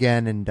 thank you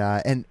again.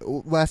 And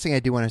last thing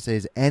I do want to say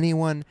is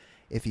anyone.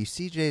 If you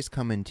see Jay's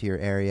coming to your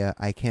area,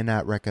 I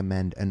cannot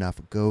recommend enough.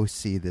 Go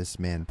see this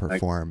man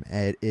perform.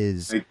 It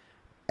is,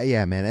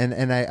 yeah, man.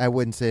 And I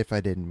wouldn't say if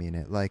I didn't mean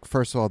it. Like,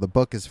 first of all, the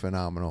book is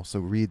phenomenal. So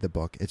read the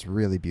book. It's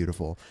really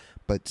beautiful.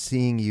 But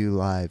seeing you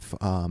live,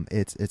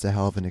 it's a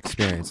hell of an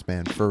experience,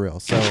 man, for real.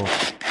 So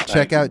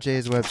check out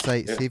Jay's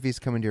website. See if he's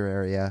coming to your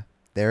area.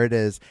 There it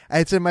is.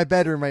 It's in my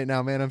bedroom right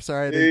now, man. I'm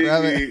sorry I didn't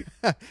grab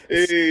it.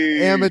 It's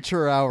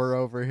amateur hour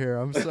over here.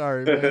 I'm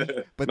sorry,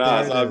 man. But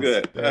it's all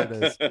good. There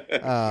it is.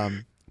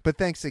 But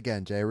thanks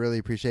again, Jay. I really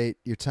appreciate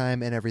your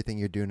time and everything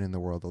you're doing in the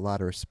world. A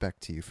lot of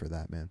respect to you for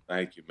that, man.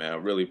 Thank you, man. I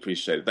really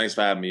appreciate it. Thanks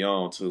for having me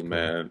on, too,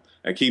 man.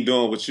 And keep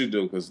doing what you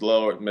do, because,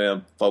 Lord,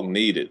 man, folk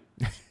need it.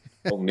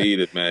 Folk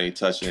need it, man. You're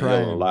touching and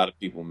healing a lot of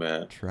people,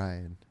 man.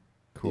 Trying.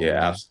 Cool. Yeah,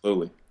 man.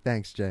 Absolutely.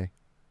 Thanks, Jay.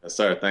 Yes,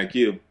 sir. Thank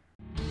you.